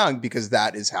the Cy Young, because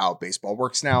that is how baseball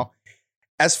works now.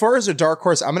 As far as a dark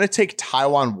horse, I'm going to take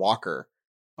Taijuan Walker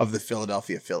of the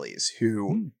Philadelphia Phillies,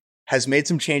 who has made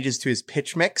some changes to his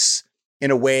pitch mix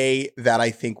in a way that I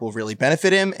think will really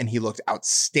benefit him. And he looked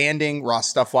outstanding raw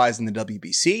stuff-wise in the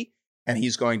WBC. And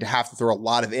he's going to have to throw a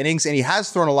lot of innings. And he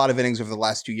has thrown a lot of innings over the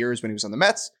last 2 years when he was on the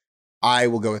Mets. I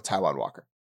will go with Taijuan Walker.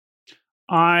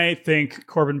 I think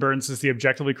Corbin Burns is the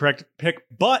objectively correct pick,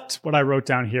 but what I wrote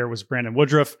down here was Brandon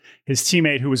Woodruff, his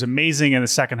teammate, who was amazing in the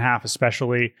second half,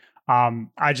 especially.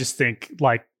 I just think,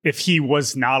 like, if he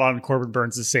was not on Corbin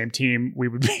Burns' same team, we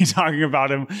would be talking about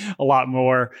him a lot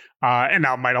more. And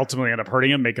that might ultimately end up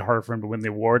hurting him, make it harder for him to win the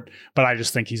award. But I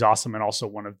just think he's awesome, and also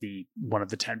one of the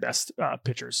 10 best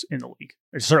pitchers in the league,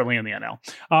 certainly in the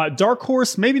NL. Dark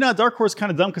horse, maybe not dark horse,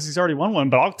 kind of dumb because he's already won one,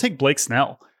 but I'll take Blake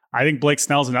Snell. I think Blake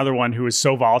Snell's another one who is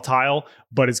so volatile,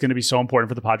 but is going to be so important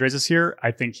for the Padres this year.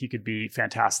 I think he could be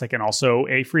fantastic, and also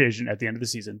a free agent at the end of the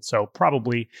season. So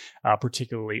probably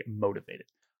particularly motivated.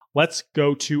 Let's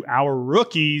go to our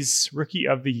rookies, rookie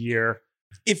of the year.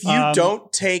 If you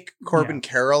don't take Corbin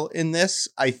Carroll in this,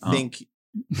 I think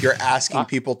you're asking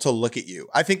people to look at you.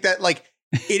 I think that, like,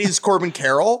 it is Corbin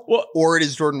Carroll or it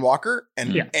is Jordan Walker,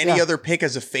 and any other pick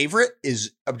as a favorite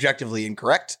is objectively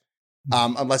incorrect.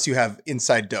 Unless you have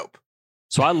inside dope.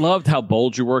 So I loved how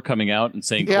bold you were coming out and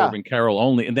saying Corbin Carroll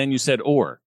only, and then you said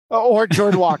or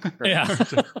Jordan Walker.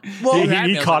 Well,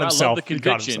 he caught himself. I love the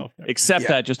conviction. Except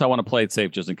that, just I want to play it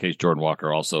safe, just in case Jordan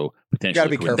Walker also potentially. Got to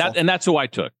be careful. And that's who I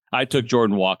took. I took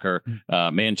Jordan Walker,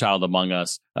 man-child among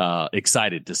us.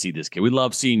 Excited to see this kid. We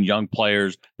love seeing young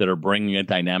players that are bringing a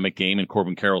dynamic game, and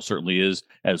Corbin Carroll certainly is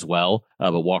as well.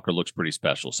 But Walker looks pretty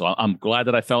special. So I'm glad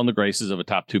that I fell in the graces of a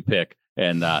top 2 pick.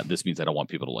 And this means I don't want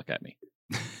people to look at me.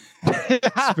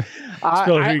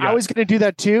 I was going to do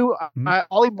that too.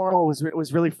 Ollie Marmol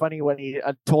was really funny when he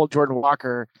told Jordan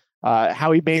Walker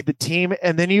how he made the team.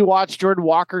 And then you watch Jordan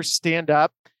Walker stand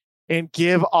up and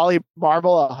give Ollie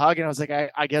Marmol a hug. And I was like,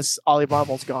 I guess Ollie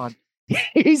Marmol's gone.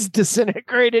 He's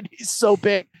disintegrated. He's so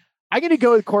big. I'm going to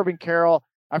go with Corbin Carroll.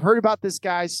 I've heard about this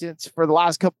guy for the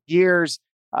last couple of years.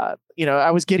 I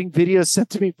was getting videos sent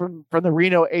to me from the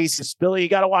Reno Aces. Spilly, you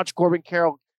got to watch Corbin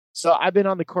Carroll. So I've been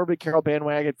on the Corbin Carroll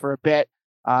bandwagon for a bit.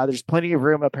 There's plenty of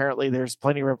room. Apparently, there's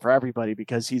plenty of room for everybody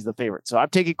because he's the favorite. So I'm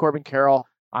taking Corbin Carroll.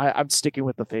 I'm sticking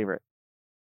with the favorite.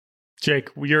 Jake,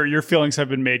 your feelings have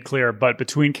been made clear, but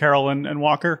between Carroll and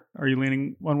Walker, are you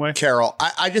leaning one way? Carroll.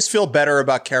 I just feel better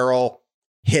about Carroll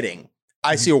hitting.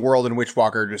 I see a world in which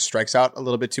Walker just strikes out a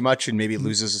little bit too much and maybe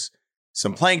loses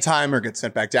some playing time or gets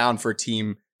sent back down for a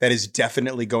team that is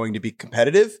definitely going to be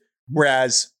competitive.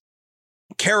 Whereas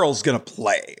Carroll's going to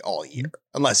play all year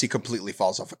unless he completely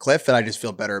falls off a cliff. And I just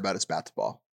feel better about his bat to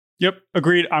ball. Yep.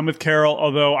 Agreed. I'm with Carroll,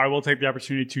 although I will take the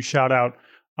opportunity to shout out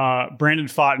Brandon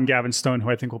Pfaadt and Gavin Stone, who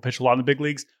I think will pitch a lot in the big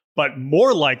leagues, but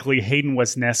more likely Hayden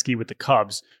Wesneski with the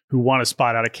Cubs, who won a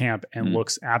spot out of camp and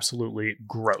looks absolutely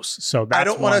gross. So that's I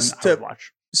don't want us to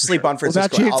sleep on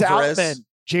Francisco Alvarez.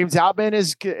 James Outman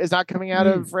is not coming out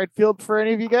of right field for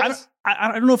any of you guys?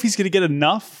 I don't know if he's going to get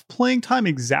enough playing time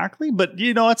exactly, but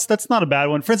that's not a bad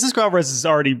one. Francisco Alvarez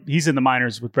he's in the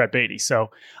minors with Brett Beatty. So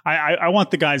I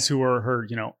want the guys who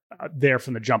are there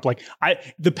from the jump. Like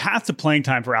the path to playing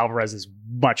time for Alvarez is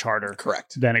much harder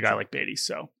than a guy like Beatty.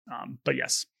 So, but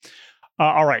yes.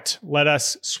 All right, let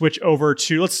us switch over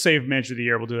to, let's save Manager of the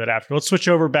Year. We'll do that after. Let's switch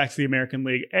over back to the American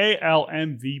League. AL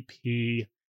MVP.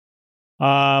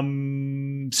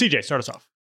 CJ, start us off.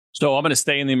 So I'm going to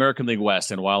stay in the American League West.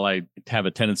 And while I have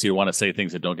a tendency to want to say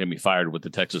things that don't get me fired with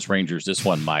the Texas Rangers, this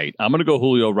one might. I'm going to go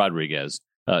Julio Rodriguez,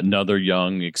 another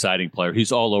young, exciting player.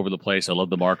 He's all over the place. I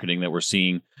love the marketing that we're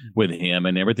seeing with him,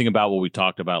 and everything about what we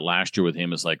talked about last year with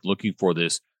him is like looking for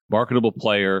this marketable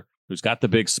player who's got the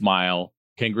big smile,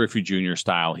 Ken Griffey Jr.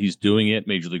 style. He's doing it.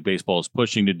 Major League Baseball is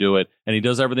pushing to do it, and he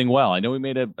does everything well. I know he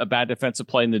made a bad defensive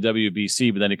play in the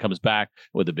WBC, but then he comes back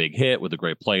with a big hit, with a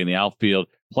great play in the outfield,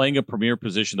 playing a premier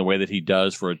position the way that he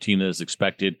does for a team that is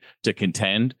expected to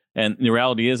contend. And the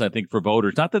reality is, I think for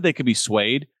voters, not that they could be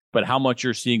swayed, but how much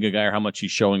you're seeing a guy or how much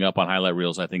he's showing up on highlight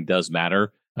reels, I think does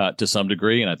matter to some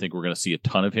degree. And I think we're going to see a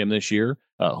ton of him this year.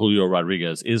 Julio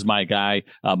Rodriguez is my guy.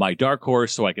 My dark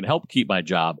horse, so I can help keep my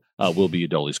job, will be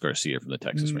Adolis Garcia from the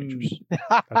Texas Rangers.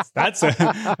 That's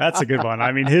a good one.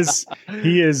 I mean,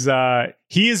 he is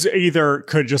either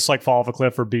could just like fall off a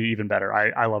cliff or be even better.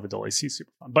 I love Adolis. He's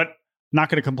super fun, but not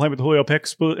going to complain with the Julio pick.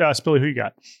 Spilly, who you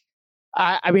got?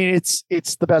 I mean,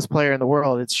 it's the best player in the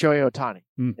world. It's Shohei Ohtani,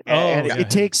 and it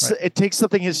takes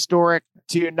something historic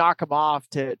to knock him off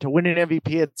to win an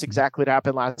MVP. It's exactly what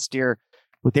happened last year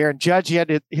with Aaron Judge. He had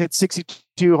to hit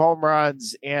 62 home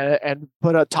runs and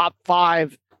put a top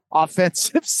 5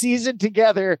 offensive season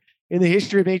together in the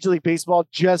history of Major League Baseball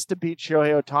just to beat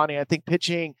Shohei Ohtani. I think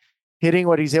pitching, hitting,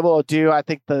 what he's able to do. I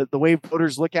think the way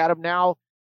voters look at him now,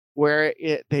 where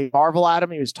they marvel at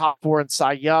him. He was top 4 in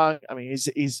Cy Young. I mean,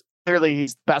 he's clearly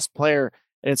he's the best player,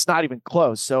 and it's not even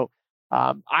close. So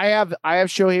I have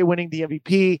Shohei winning the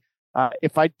MVP.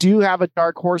 If I do have a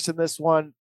dark horse in this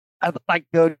one, I'd like to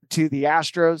go to the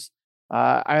Astros.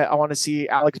 I want to see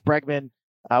Alex Bregman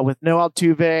with no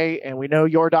Altuve, and we know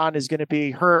Jordan is going to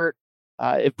be hurt.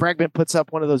 If Bregman puts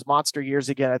up one of those monster years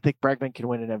again, I think Bregman can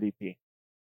win an MVP.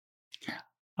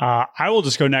 I will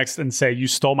just go next and say you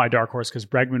stole my dark horse because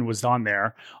Bregman was on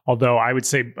there. Although I would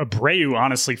say Abreu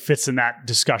honestly fits in that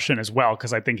discussion as well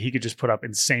because I think he could just put up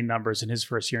insane numbers in his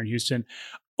first year in Houston.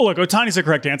 Look, Ohtani's the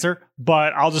correct answer,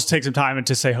 but I'll just take some time and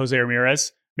to say Jose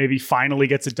Ramirez maybe finally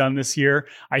gets it done this year.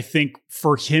 I think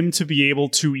for him to be able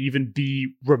to even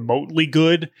be remotely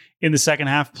good in the second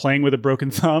half playing with a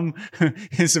broken thumb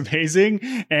is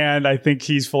amazing. And I think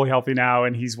he's fully healthy now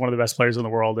and he's one of the best players in the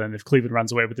world. And if Cleveland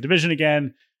runs away with the division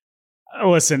again,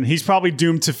 listen, he's probably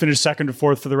doomed to finish second or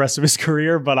fourth for the rest of his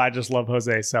career, but I just love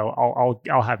Jose. So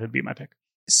I'll have him be my pick.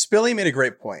 Spilly made a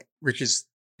great point, which is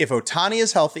if Ohtani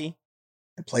is healthy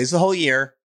and plays the whole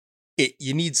year,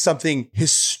 you need something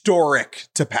historic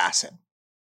to pass him.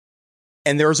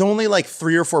 And there's only like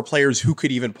 3 or 4 players who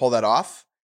could even pull that off.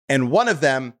 And one of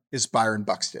them is Byron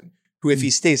Buxton, who, if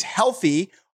he stays healthy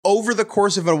over the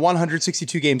course of a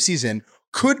 162 game season,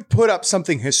 could put up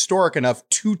something historic enough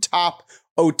to top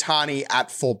Ohtani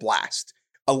at full blast.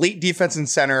 Elite defense and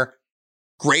center,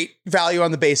 great value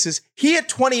on the bases. He hit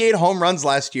 28 home runs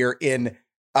last year in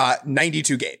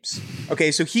 92 games. Okay,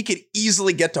 so he could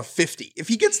easily get to 50. If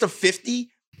he gets to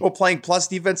 50 while playing plus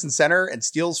defense and center and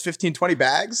steals 15, 20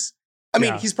 bags, I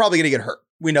mean, he's probably going to get hurt.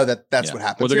 We know that's what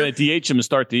happens. Well, they're going to DH him to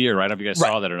start the year, right? I don't know if you guys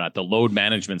saw that or not. The load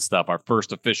management stuff, our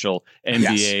first official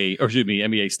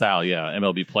NBA style,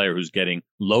 MLB player who's getting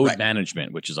load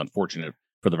management, which is unfortunate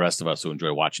for the rest of us who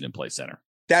enjoy watching him play center.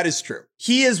 That is true.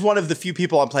 He is one of the few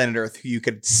people on planet Earth who you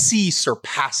could see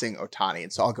surpassing Ohtani,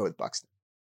 and so I'll go with Buxton.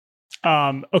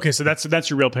 Okay, so that's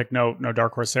your real pick. No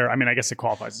dark horse there. I mean, I guess it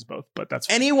qualifies as both, but that's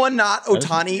anyone not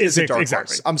Ohtani is a dark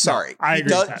horse. I'm sorry. I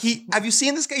agree with that. Have you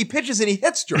seen this guy? He pitches and he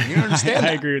hits, Jordan. You don't understand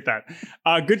I agree with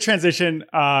that. Good transition.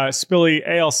 Spilly,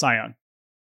 AL Cy Young.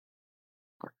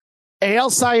 AL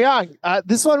Cy Young.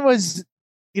 This one was,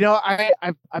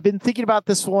 I've been thinking about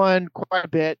this one quite a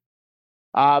bit.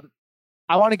 I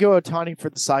want to go Ohtani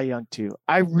for the Cy Young too.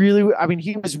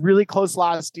 He was really close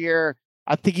last year.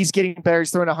 I think he's getting better.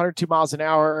 He's throwing 102 miles an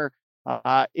hour.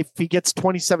 If he gets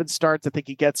 27 starts, I think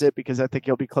he gets it because I think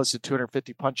he'll be close to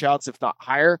 250 punch outs, if not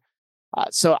higher.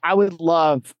 So I would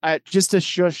love, just to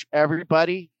shush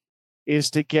everybody,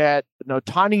 is to get an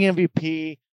Ohtani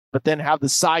MVP, but then have the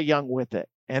Cy Young with it.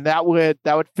 And that would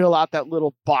fill out that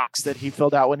little box that he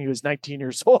filled out when he was 19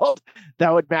 years old.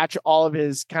 That would match all of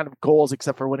his kind of goals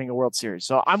except for winning a World Series.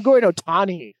 So I'm going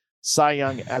Ohtani, Cy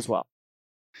Young as well.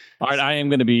 All right, I am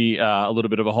going to be a little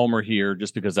bit of a homer here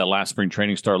just because that last spring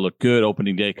training start looked good.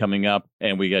 Opening day coming up,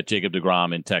 and we got Jacob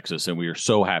deGrom in Texas, and we are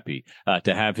so happy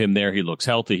to have him there. He looks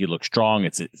healthy. He looks strong.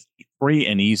 It's free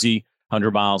and easy,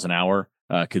 100 miles an hour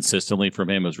consistently from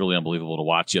him. It was really unbelievable to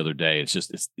watch the other day.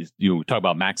 It's you talk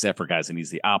about max effort guys, and he's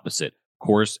the opposite. Of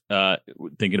course,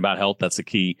 thinking about health, that's the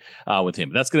key with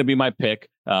him. That's going to be my pick.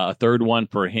 A third one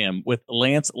for him with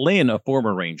Lance Lynn, a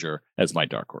former Ranger, as my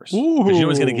dark horse. Because you know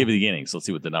he's going to give you the innings. Let's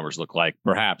see what the numbers look like,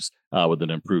 perhaps with an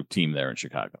improved team there in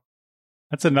Chicago.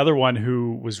 That's another one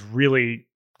who was really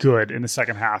good in the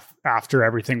second half after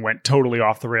everything went totally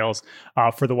off the rails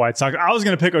for the White Sox. I was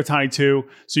going to pick Ohtani too,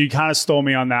 so you kind of stole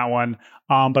me on that one.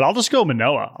 But I'll just go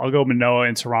Manoah. I'll go Manoah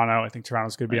in Toronto. I think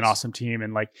Toronto's going to be an awesome team.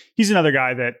 And like, he's another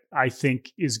guy that I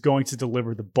think is going to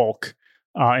deliver the bulk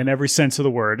in every sense of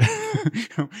the word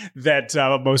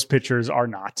that most pitchers are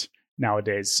not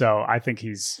nowadays. So I think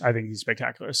he's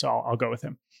spectacular. So I'll go with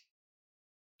him.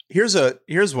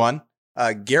 Here's one.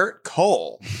 Garrett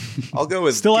Cole. I'll go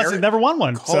with still hasn't never won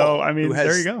one. Cole, so I mean,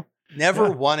 there you go.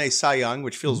 Never won a Cy Young,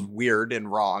 which feels weird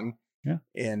and wrong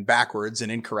and backwards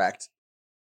and incorrect.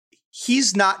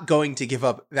 He's not going to give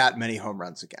up that many home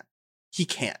runs again. He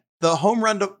can't. The home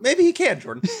run to, maybe he can,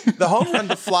 Jordan. The home run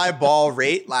to fly ball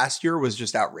rate last year was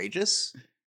just outrageous.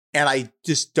 And I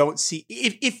just don't see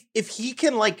if he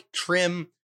can like trim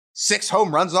 6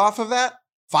 home runs off of that,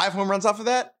 5 home runs off of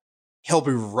that, he'll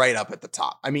be right up at the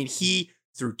top. I mean, he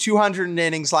threw 200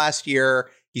 innings last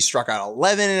year. He struck out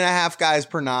 11 and a half guys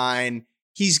per 9.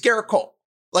 He's Garrett Cole.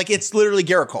 Like, it's literally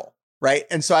Garrett Cole, right?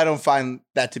 And so I don't find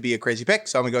that to be a crazy pick.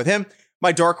 So I'm going to go with him.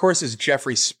 My dark horse is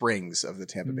Jeffrey Springs of the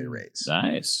Tampa Bay Rays.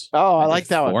 Nice. Oh, I like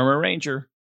that one. Former Ranger.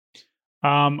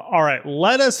 All right.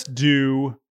 Let's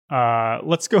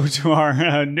go to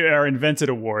our invented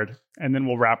award, and then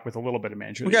we'll wrap with a little bit of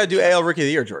manager. We got to do AL Rookie of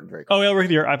the Year, Jordan. Very cool. Oh, AL Rookie of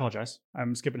the Year. I apologize.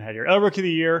 I'm skipping ahead here. AL Rookie of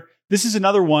the Year. This is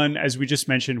another one, as we just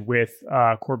mentioned, with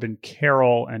Corbin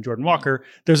Carroll and Jordan Walker.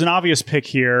 There's an obvious pick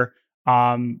here.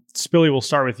 Spilly, we'll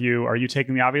start with you. Are you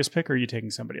taking the obvious pick, or are you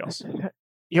taking somebody else?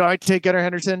 You know, I take Gunnar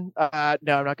Henderson. No, I'm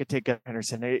not going to take Gunnar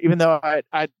Henderson. Even though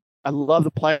I love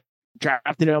the play,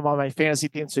 drafted him on my fantasy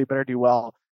team, so you better do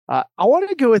well. I want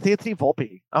to go with Anthony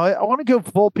Volpe. I want to go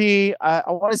Volpe. I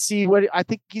want to see what I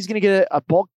think he's going to get a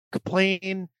bulk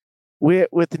plane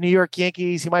with the New York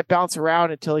Yankees. He might bounce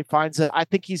around until he finds it. I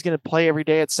think he's going to play every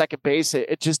day at second base.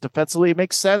 It just defensively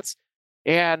makes sense.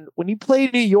 And when you play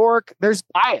New York, there's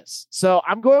bias. So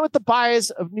I'm going with the bias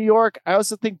of New York. I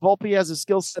also think Volpe has a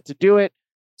skill set to do it.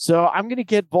 So I'm going to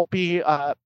get Volpe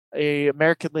a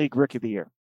American League Rookie of the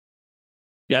Year.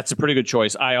 Yeah, it's a pretty good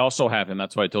choice. I also have him.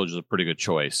 That's why I told you it's a pretty good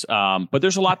choice. But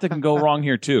there's a lot that can go wrong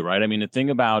here too, right? I mean, the thing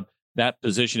about that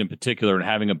position in particular and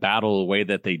having a battle the way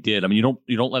that they did. I mean,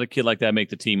 you don't let a kid like that make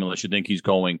the team unless you think he's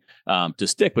going to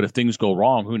stick. But if things go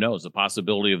wrong, who knows? The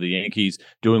possibility of the Yankees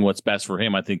doing what's best for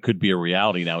him, I think, could be a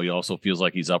reality now. He also feels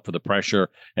like he's up for the pressure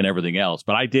and everything else.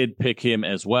 But I did pick him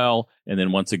as well. And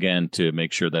then once again, to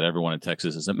make sure that everyone in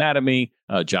Texas isn't mad at me,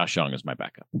 Josh Young is my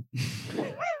backup.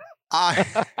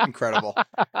 Incredible.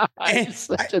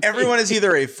 Everyone is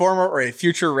either a former or a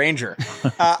future Ranger.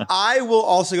 I will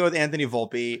also go with Anthony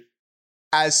Volpe.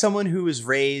 As someone who was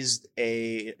raised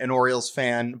an Orioles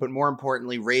fan, but more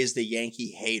importantly, raised a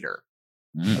Yankee hater.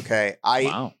 Okay.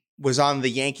 I was on the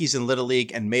Yankees in Little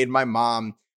League and made my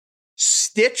mom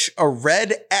stitch a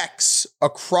red X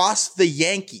across the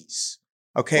Yankees.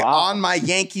 Okay. On my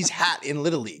Yankees hat in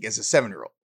Little League as a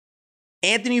 7-year-old.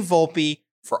 Anthony Volpe,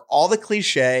 for all the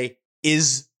cliche,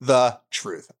 is the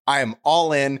truth. I am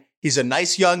all in. He's a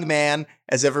nice young man,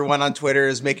 as everyone on Twitter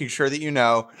is making sure that you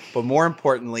know. But more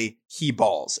importantly, he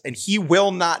balls. And he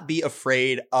will not be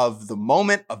afraid of the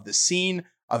moment, of the scene,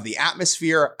 of the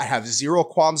atmosphere. I have zero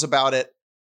qualms about it.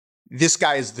 This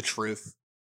guy is the truth.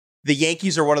 The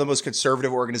Yankees are one of the most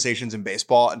conservative organizations in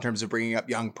baseball in terms of bringing up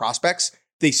young prospects.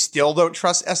 They still don't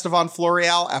trust Estevan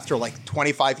Florial after like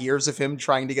 25 years of him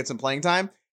trying to get some playing time.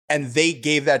 And they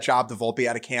gave that job to Volpe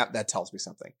out of camp. That tells me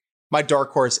something. My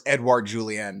dark horse, Edouard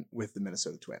Julien with the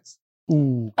Minnesota Twins.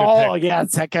 Ooh, pick. Yeah,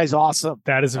 that guy's awesome.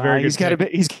 That is a very good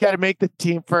He's got to make the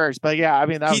team first. But yeah, I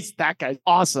mean, that guy's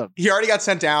awesome. He already got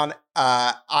sent down.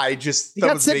 He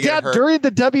got sent down during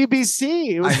the WBC.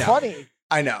 It was funny.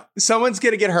 I know. Someone's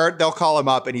going to get hurt. They'll call him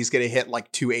up and he's going to hit like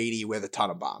 280 with a ton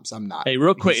of bombs. I'm not. Hey,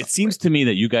 real quick. It seems to me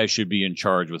that you guys should be in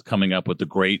charge with coming up with the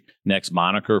great next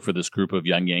moniker for this group of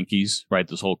young Yankees, right?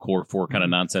 This whole core 4 kind of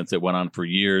nonsense that went on for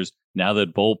years. Now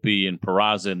that Volpe and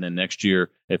Peraza, and then next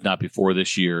year, if not before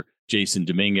this year, Jason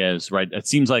Dominguez, right? It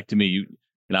seems like to me,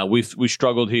 we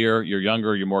struggled here. You're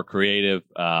younger, you're more creative.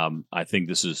 I think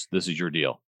this is your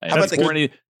deal. How about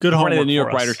good homework the New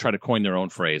York writers try to coin their own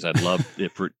phrase. I'd love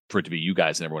it for it to be you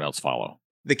guys and everyone else follow.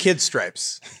 The kid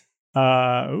stripes.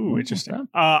 Interesting.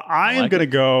 I am going to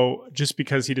go, just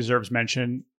because he deserves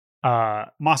mention,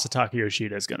 Masataka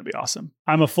Yoshida is going to be awesome.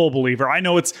 I'm a full believer. I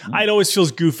know it always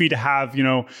feels goofy to have,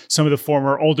 some of the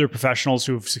former older professionals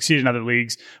who've succeeded in other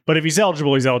leagues, but if he's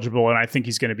eligible, and I think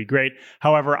he's going to be great.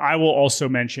 However, I will also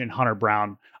mention Hunter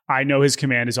Brown. I know his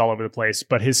command is all over the place,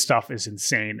 but his stuff is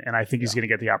insane. And I think he's going to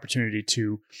get the opportunity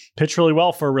to pitch really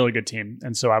well for a really good team.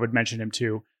 And so I would mention him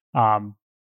too.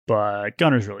 But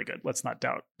Gunner's really good. Let's not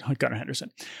doubt Gunnar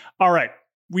Henderson. All right.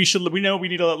 we know we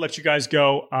need to let you guys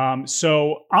go.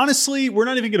 So honestly, we're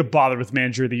not even going to bother with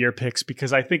manager of the year picks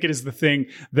because I think it is the thing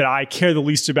that I care the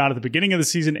least about at the beginning of the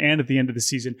season and at the end of the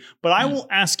season. But I will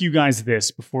ask you guys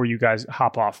this before you guys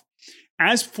hop off.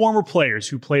 As former players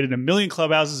who played in a million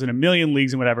clubhouses and a million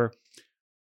leagues and whatever,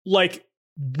 like,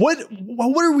 what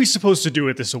are we supposed to do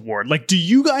with this award? Like, do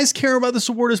you guys care about this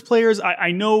award as players?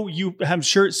 I know you have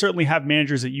certainly have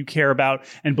managers that you care about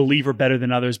and believe are better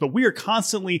than others, but we are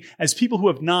constantly, as people who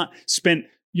have not spent,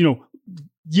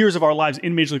 years of our lives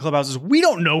in Major League clubhouses, we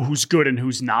don't know who's good and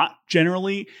who's not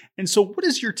generally. And so what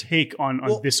is your take on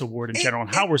this award in general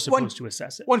and how we're supposed to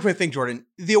assess it? One quick thing, Jordan,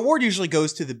 the award usually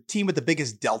goes to the team with the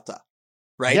biggest delta,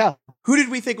 right? Yeah. Who did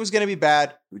we think was going to be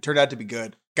bad? Who turned out to be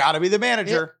good? Got to be the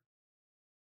manager.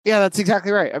 Yeah, that's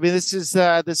exactly right. I mean, this is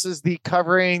the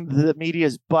covering the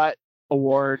media's butt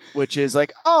award, which is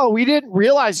like, oh, we didn't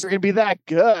realize you're going to be that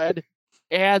good,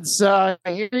 and so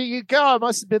here you go. It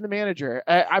must have been the manager.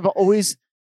 I've always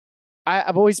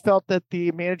felt that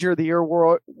the manager of the year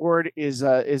award is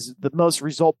the most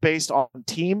result based on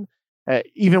team.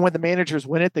 Even when the managers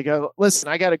win it, they go, listen,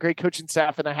 I got a great coaching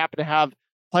staff, and I happen to have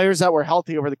players that were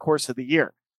healthy over the course of the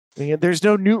year. I mean, there's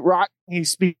no Newt Rockne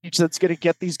speech that's going to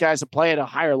get these guys to play at a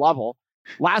higher level.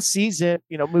 Last season,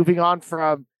 moving on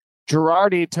from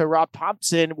Girardi to Rob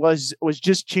Thompson was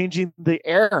just changing the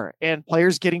air and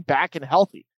players getting back and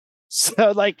healthy.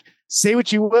 So, like, say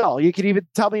what you will. You could even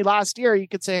tell me last year, you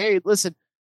could say, hey, listen,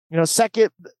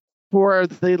 second for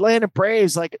the Atlanta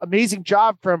Braves, like, amazing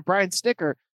job from Brian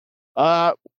Snicker.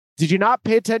 Did you not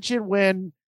pay attention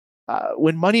when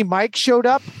Money Mike showed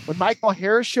up, when Michael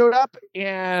Harris showed up,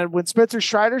 and when Spencer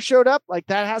Strider showed up? Like,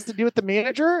 that has to do with the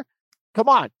manager? Come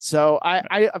on. So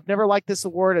I've never liked this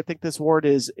award. I think this award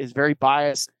is very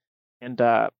biased. And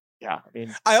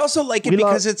I also like it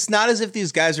because it's not as if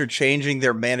these guys are changing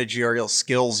their managerial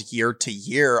skills year to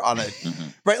year on a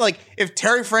right. Like, if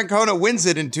Terry Francona wins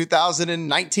it in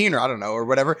 2019 or I don't know, or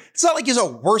whatever, it's not like he's a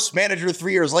worse manager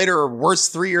 3 years later or worse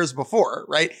 3 years before,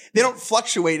 right? They don't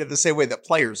fluctuate in the same way that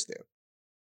players do.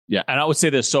 Yeah, and I would say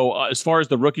this. So as far as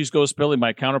the rookies go, Spilly,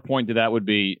 my counterpoint to that would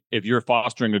be if you're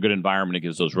fostering a good environment, it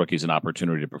gives those rookies an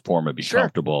opportunity to perform and be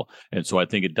comfortable. And so I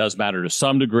think it does matter to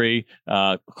some degree.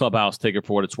 Clubhouse, take it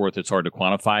for what it's worth. It's hard to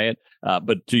quantify it.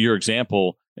 But to your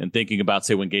example, and thinking about,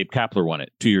 say, when Gabe Kapler won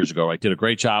it 2 years ago, right, did a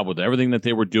great job with everything that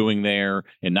they were doing there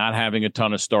and not having a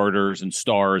ton of starters and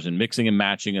stars and mixing and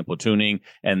matching and platooning.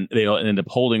 And they ended up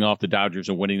holding off the Dodgers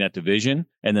and winning that division.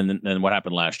 And then what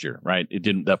happened last year, right?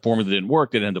 That formula didn't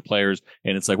work. They didn't have the players.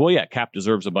 And it's like, well, yeah, Cap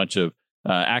deserves a bunch of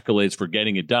accolades for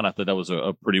getting it done. I thought that was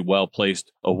a pretty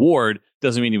well-placed award.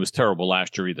 Doesn't mean he was terrible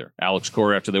last year either. Alex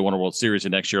Cora, after they won a World Series,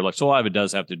 and next year, like, so a lot of it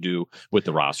does have to do with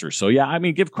the roster. So yeah, I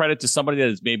mean, give credit to somebody that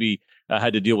has maybe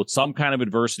had to deal with some kind of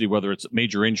adversity, whether it's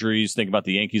major injuries. Think about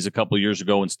the Yankees a couple of years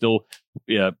ago and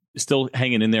still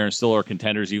hanging in there and still are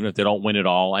contenders, even if they don't win it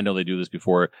all. I know they do this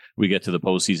before we get to the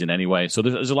postseason anyway. So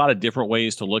there's a lot of different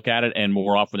ways to look at it. And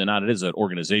more often than not, it is an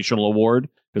organizational award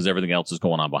because everything else is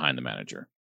going on behind the manager.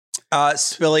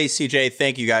 Spilly, CJ,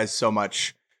 thank you guys so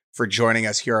much for joining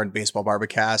us here on Baseball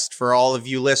Barbacast. For all of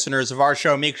you listeners of our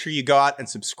show, make sure you go out and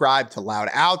subscribe to Loud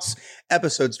Outs.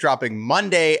 Episodes dropping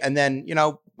Monday and then,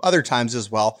 other times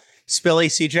as well. Spilly,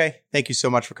 CJ, thank you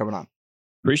so much for coming on.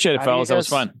 Appreciate it, fellas. That was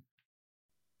fun.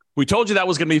 We told you that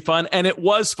was going to be fun, and it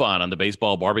was fun on the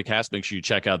Baseball Barbacast. Make sure you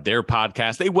check out their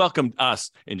podcast. They welcomed us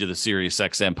into the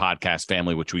SiriusXM podcast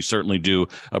family, which we certainly do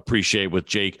appreciate with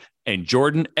Jake and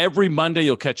Jordan. Every Monday,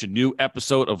 you'll catch a new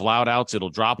episode of Loud Outs. It'll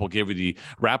drop. We'll give you the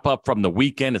wrap up from the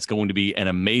weekend. It's going to be an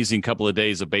amazing couple of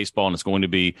days of baseball, and it's going to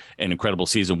be an incredible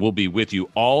season. We'll be with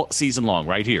you all season long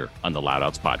right here on the Loud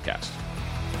Outs podcast.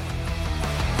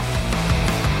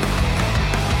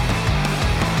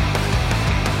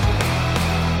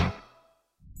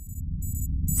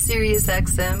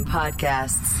 SiriusXM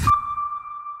podcasts.